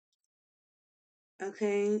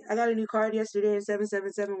 Okay, I got a new card yesterday, and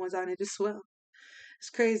 777 was on it as well.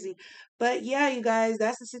 It's crazy. But yeah, you guys,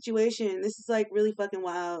 that's the situation. This is like really fucking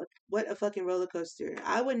wild. What a fucking roller coaster.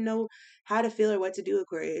 I wouldn't know how to feel or what to do,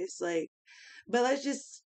 Aquarius. Like, but let's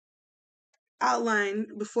just outline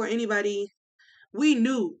before anybody. We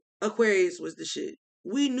knew Aquarius was the shit.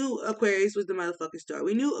 We knew Aquarius was the motherfucking star.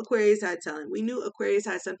 We knew Aquarius had talent. We knew Aquarius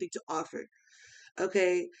had something to offer.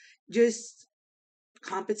 Okay, just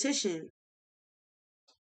competition.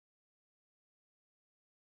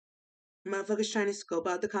 Motherfuckers trying to scope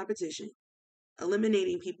out the competition,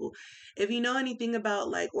 eliminating people. If you know anything about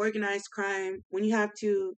like organized crime, when you have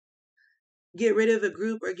to get rid of a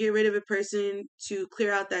group or get rid of a person to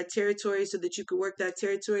clear out that territory so that you could work that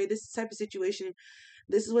territory, this is the type of situation.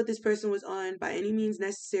 This is what this person was on, by any means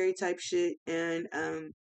necessary type shit. And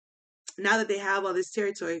now that they have all this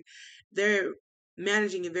territory, they're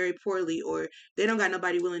managing it very poorly, or they don't got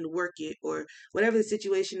nobody willing to work it, or whatever the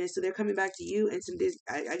situation is. So they're coming back to you, and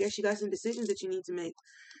I guess you got some decisions that you need to make.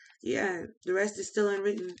 Yeah, the rest is still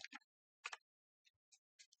unwritten.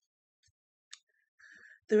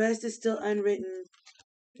 The rest is still unwritten.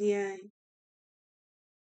 Yeah.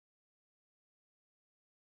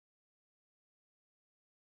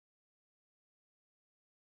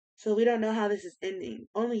 So we don't know how this is ending.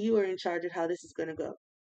 Only you are in charge of how this is gonna go.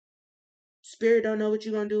 Spirit don't know what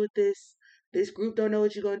you're gonna do with this. This group don't know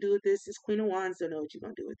what you're gonna do with this. This Queen of Wands don't know what you're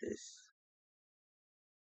gonna do with this.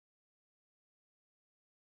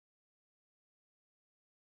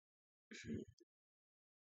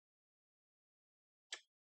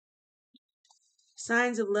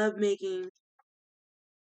 Signs of love making.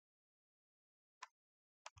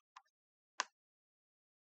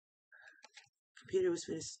 Computer was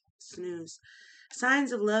finna snooze.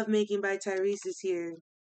 Signs of love making by Tyrese is here.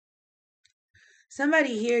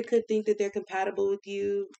 Somebody here could think that they're compatible with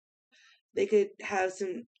you. They could have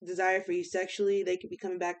some desire for you sexually. They could be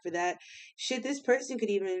coming back for that. Shit, this person could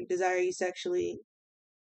even desire you sexually.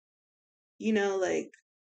 You know, like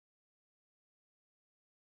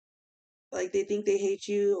they think they hate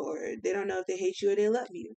you, or they don't know if they hate you or they love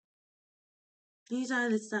you. These are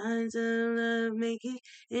the signs of love making.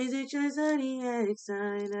 Is it your zodiac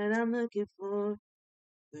sign that I'm looking for?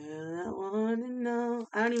 Well, I wanna know.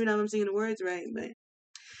 I don't even know if I'm singing the words right, but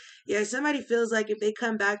yeah, somebody feels like if they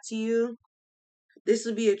come back to you, this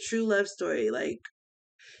would be a true love story. Like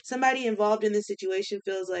somebody involved in this situation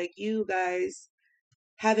feels like you guys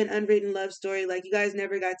have an unwritten love story. Like you guys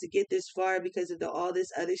never got to get this far because of all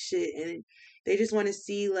this other shit, and they just want to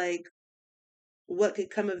see like what could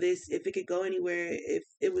come of this, if it could go anywhere, if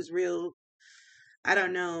it was real. I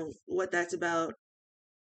don't know what that's about.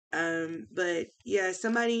 But yeah,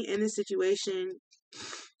 somebody in this situation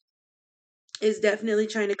is definitely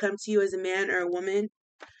trying to come to you as a man or a woman.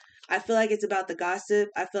 I feel like it's about the gossip.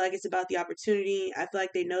 I feel like it's about the opportunity. I feel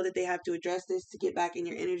like they know that they have to address this to get back in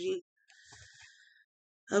your energy.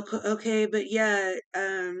 Okay, but yeah,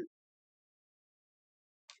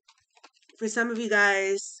 for some of you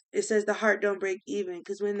guys, it says the heart don't break even,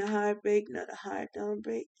 because when the heart break, no, the heart don't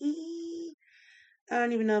break. I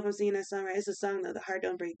don't even know if I'm singing that song right. It's a song though. The heart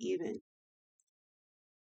don't break even.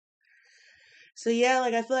 So yeah,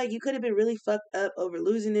 like I feel like you could have been really fucked up over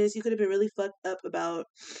losing this. You could have been really fucked up about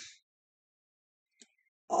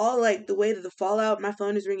all like the way that the fallout. My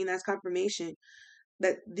phone is ringing. That's confirmation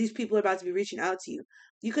that these people are about to be reaching out to you.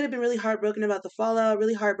 You could have been really heartbroken about the fallout,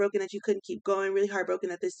 really heartbroken that you couldn't keep going, really heartbroken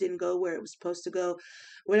that this didn't go where it was supposed to go,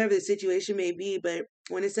 whatever the situation may be. But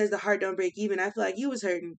when it says the heart don't break even, I feel like you was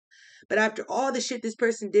hurting. But after all the shit this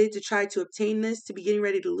person did to try to obtain this, to be getting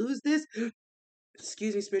ready to lose this,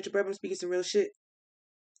 excuse me, spiritual breath, I'm speaking some real shit.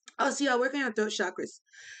 Oh, see, y'all working on throat chakras.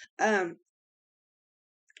 Um,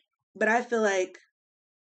 but I feel like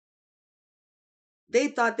they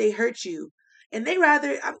thought they hurt you. And they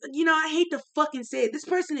rather, I hate to fucking say it. This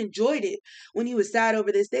person enjoyed it when you was sad over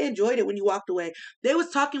this. They enjoyed it when you walked away. They was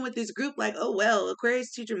talking with this group like, oh, well,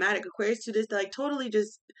 Aquarius too dramatic. Aquarius too this. Like, totally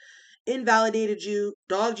just invalidated you,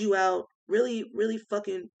 dogged you out. Really, really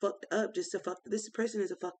fucking fucked up just to fuck. This person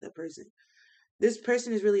is a fucked up person. This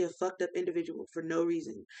person is really a fucked up individual for no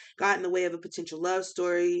reason. Got in the way of a potential love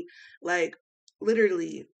story. Like,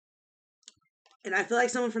 literally. And I feel like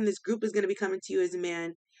someone from this group is going to be coming to you as a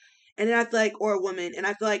man. And then I feel like, or a woman. And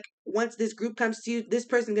I feel like once this group comes to you, this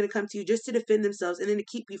person's going to come to you just to defend themselves and then to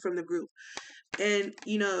keep you from the group. And,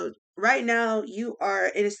 right now you are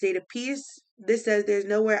in a state of peace. This says there's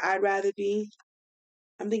nowhere I'd rather be.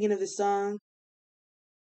 I'm thinking of the song.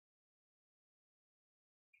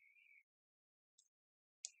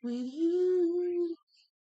 With you.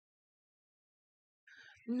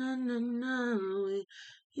 No, no, no. With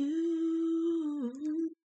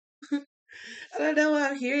you. I don't know why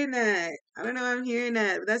I'm hearing that. I don't know why I'm hearing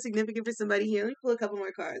that. But that's significant for somebody here. Let me pull a couple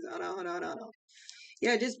more cards. Hold on.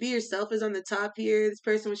 Yeah, just be yourself is on the top here. This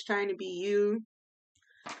person was trying to be you.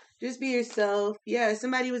 Just be yourself. Yeah,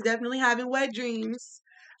 somebody was definitely having wet dreams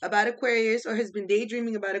about Aquarius or has been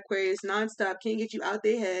daydreaming about Aquarius nonstop. Can't get you out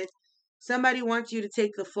their head. Somebody wants you to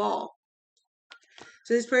take the fall.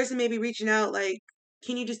 So this person may be reaching out like,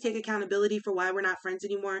 can you just take accountability for why we're not friends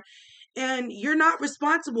anymore? And you're not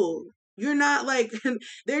responsible. You're not like,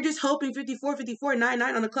 they're just hoping 54, 54,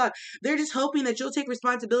 99 on the clock. They're just hoping that you'll take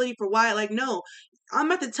responsibility for why. Like, no, I'm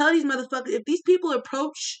about to tell these motherfuckers, if these people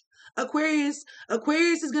approach Aquarius,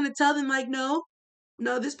 Aquarius is going to tell them, like, no,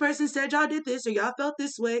 this person said y'all did this or y'all felt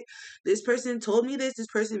this way. This person told me this. This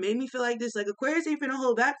person made me feel like this. Like, Aquarius ain't finna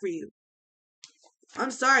hold back for you.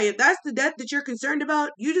 I'm sorry. If that's the death that you're concerned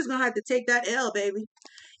about, you just gonna have to take that L, baby.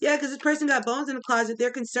 Yeah, because this person got bones in the closet. They're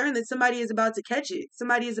concerned that somebody is about to catch it.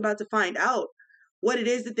 Somebody is about to find out what it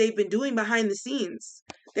is that they've been doing behind the scenes.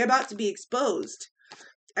 They're about to be exposed.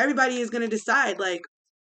 Everybody is going to decide, like,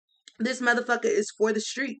 this motherfucker is for the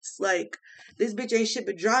streets. Like, this bitch ain't shit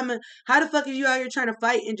but drama. How the fuck are you out here trying to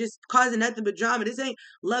fight and just causing nothing but drama? This ain't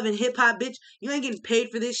love and hip hop, bitch. You ain't getting paid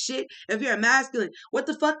for this shit. If you're a masculine, what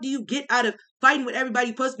the fuck do you get out of fighting with everybody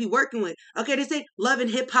you're supposed to be working with? Okay, this ain't love and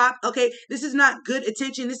hip hop. Okay, this is not good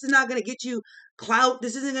attention. This is not gonna get you clout.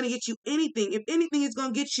 This isn't gonna get you anything. If anything, it's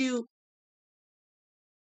gonna get you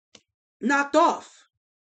knocked off.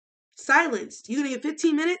 Silenced. You're gonna get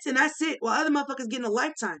 15 minutes and that's it. While other motherfuckers getting a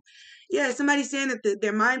lifetime. Yeah, somebody's saying that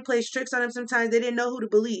their mind plays tricks on them sometimes. They didn't know who to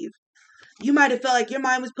believe. You might have felt like your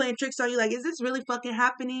mind was playing tricks on you. Like, is this really fucking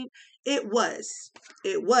happening? It was.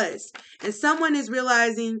 It was. And someone is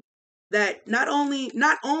realizing that not only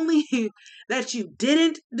that you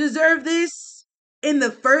didn't deserve this in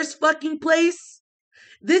the first fucking place,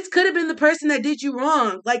 this could have been the person that did you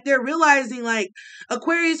wrong. Like, they're realizing, like,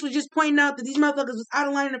 Aquarius was just pointing out that these motherfuckers was out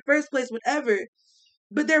of line in the first place, whatever.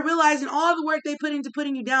 But they're realizing all the work they put into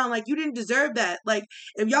putting you down. Like, you didn't deserve that. Like,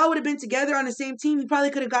 if y'all would have been together on the same team, you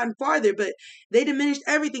probably could have gotten farther. But they diminished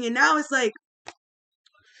everything. And now it's like,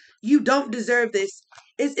 you don't deserve this.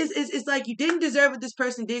 It's like you didn't deserve what this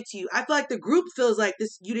person did to you. I feel like the group feels like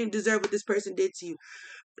this. You didn't deserve what this person did to you.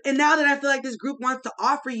 And now that I feel like this group wants to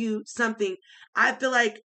offer you something, I feel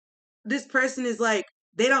like this person is like,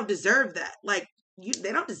 they don't deserve that. Like,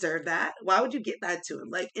 they don't deserve that. Why would you get that to them?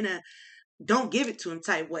 Like, in a don't give it to him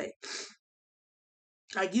type way.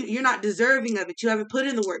 Like, you're not deserving of it. You haven't put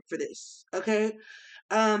in the work for this. Okay.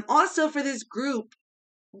 Also for this group,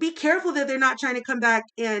 be careful that they're not trying to come back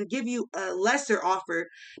and give you a lesser offer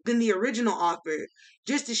than the original offer,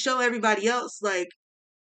 just to show everybody else, like,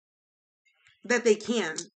 that they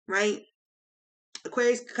can, right?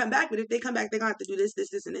 Aquarius can come back, but if they come back, they're gonna have to do this, this,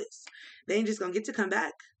 this, and this. They ain't just gonna get to come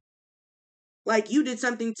back. Like, you did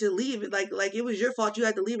something to leave. Like it was your fault you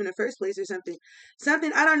had to leave in the first place or something.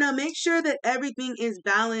 I don't know. Make sure that everything is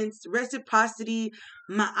balanced. Reciprocity,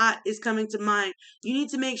 ma'at is coming to mind. You need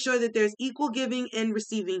to make sure that there's equal giving and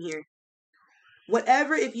receiving here.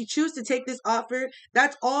 Whatever, if you choose to take this offer,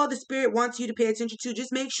 that's all the spirit wants you to pay attention to.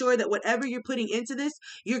 Just make sure that whatever you're putting into this,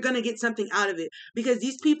 you're going to get something out of it. Because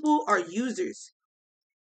these people are users.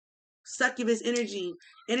 Succubus energy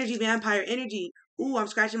vampire energy. Ooh, I'm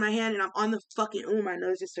scratching my hand and I'm on the fucking, ooh, my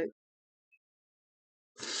nose just hurt.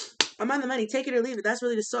 I'm on the money. Take it or leave it. That's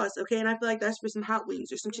really the sauce, okay? And I feel like that's for some hot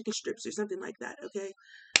wings or some chicken strips or something like that, okay?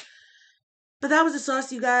 But that was the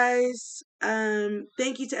sauce, you guys.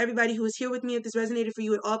 Thank you to everybody who was here with me. If this resonated for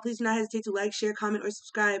you at all, please do not hesitate to like, share, comment, or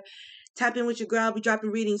subscribe. Tap in with your girl. I'll be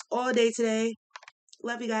dropping readings all day today.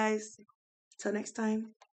 Love you guys. Till next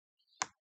time.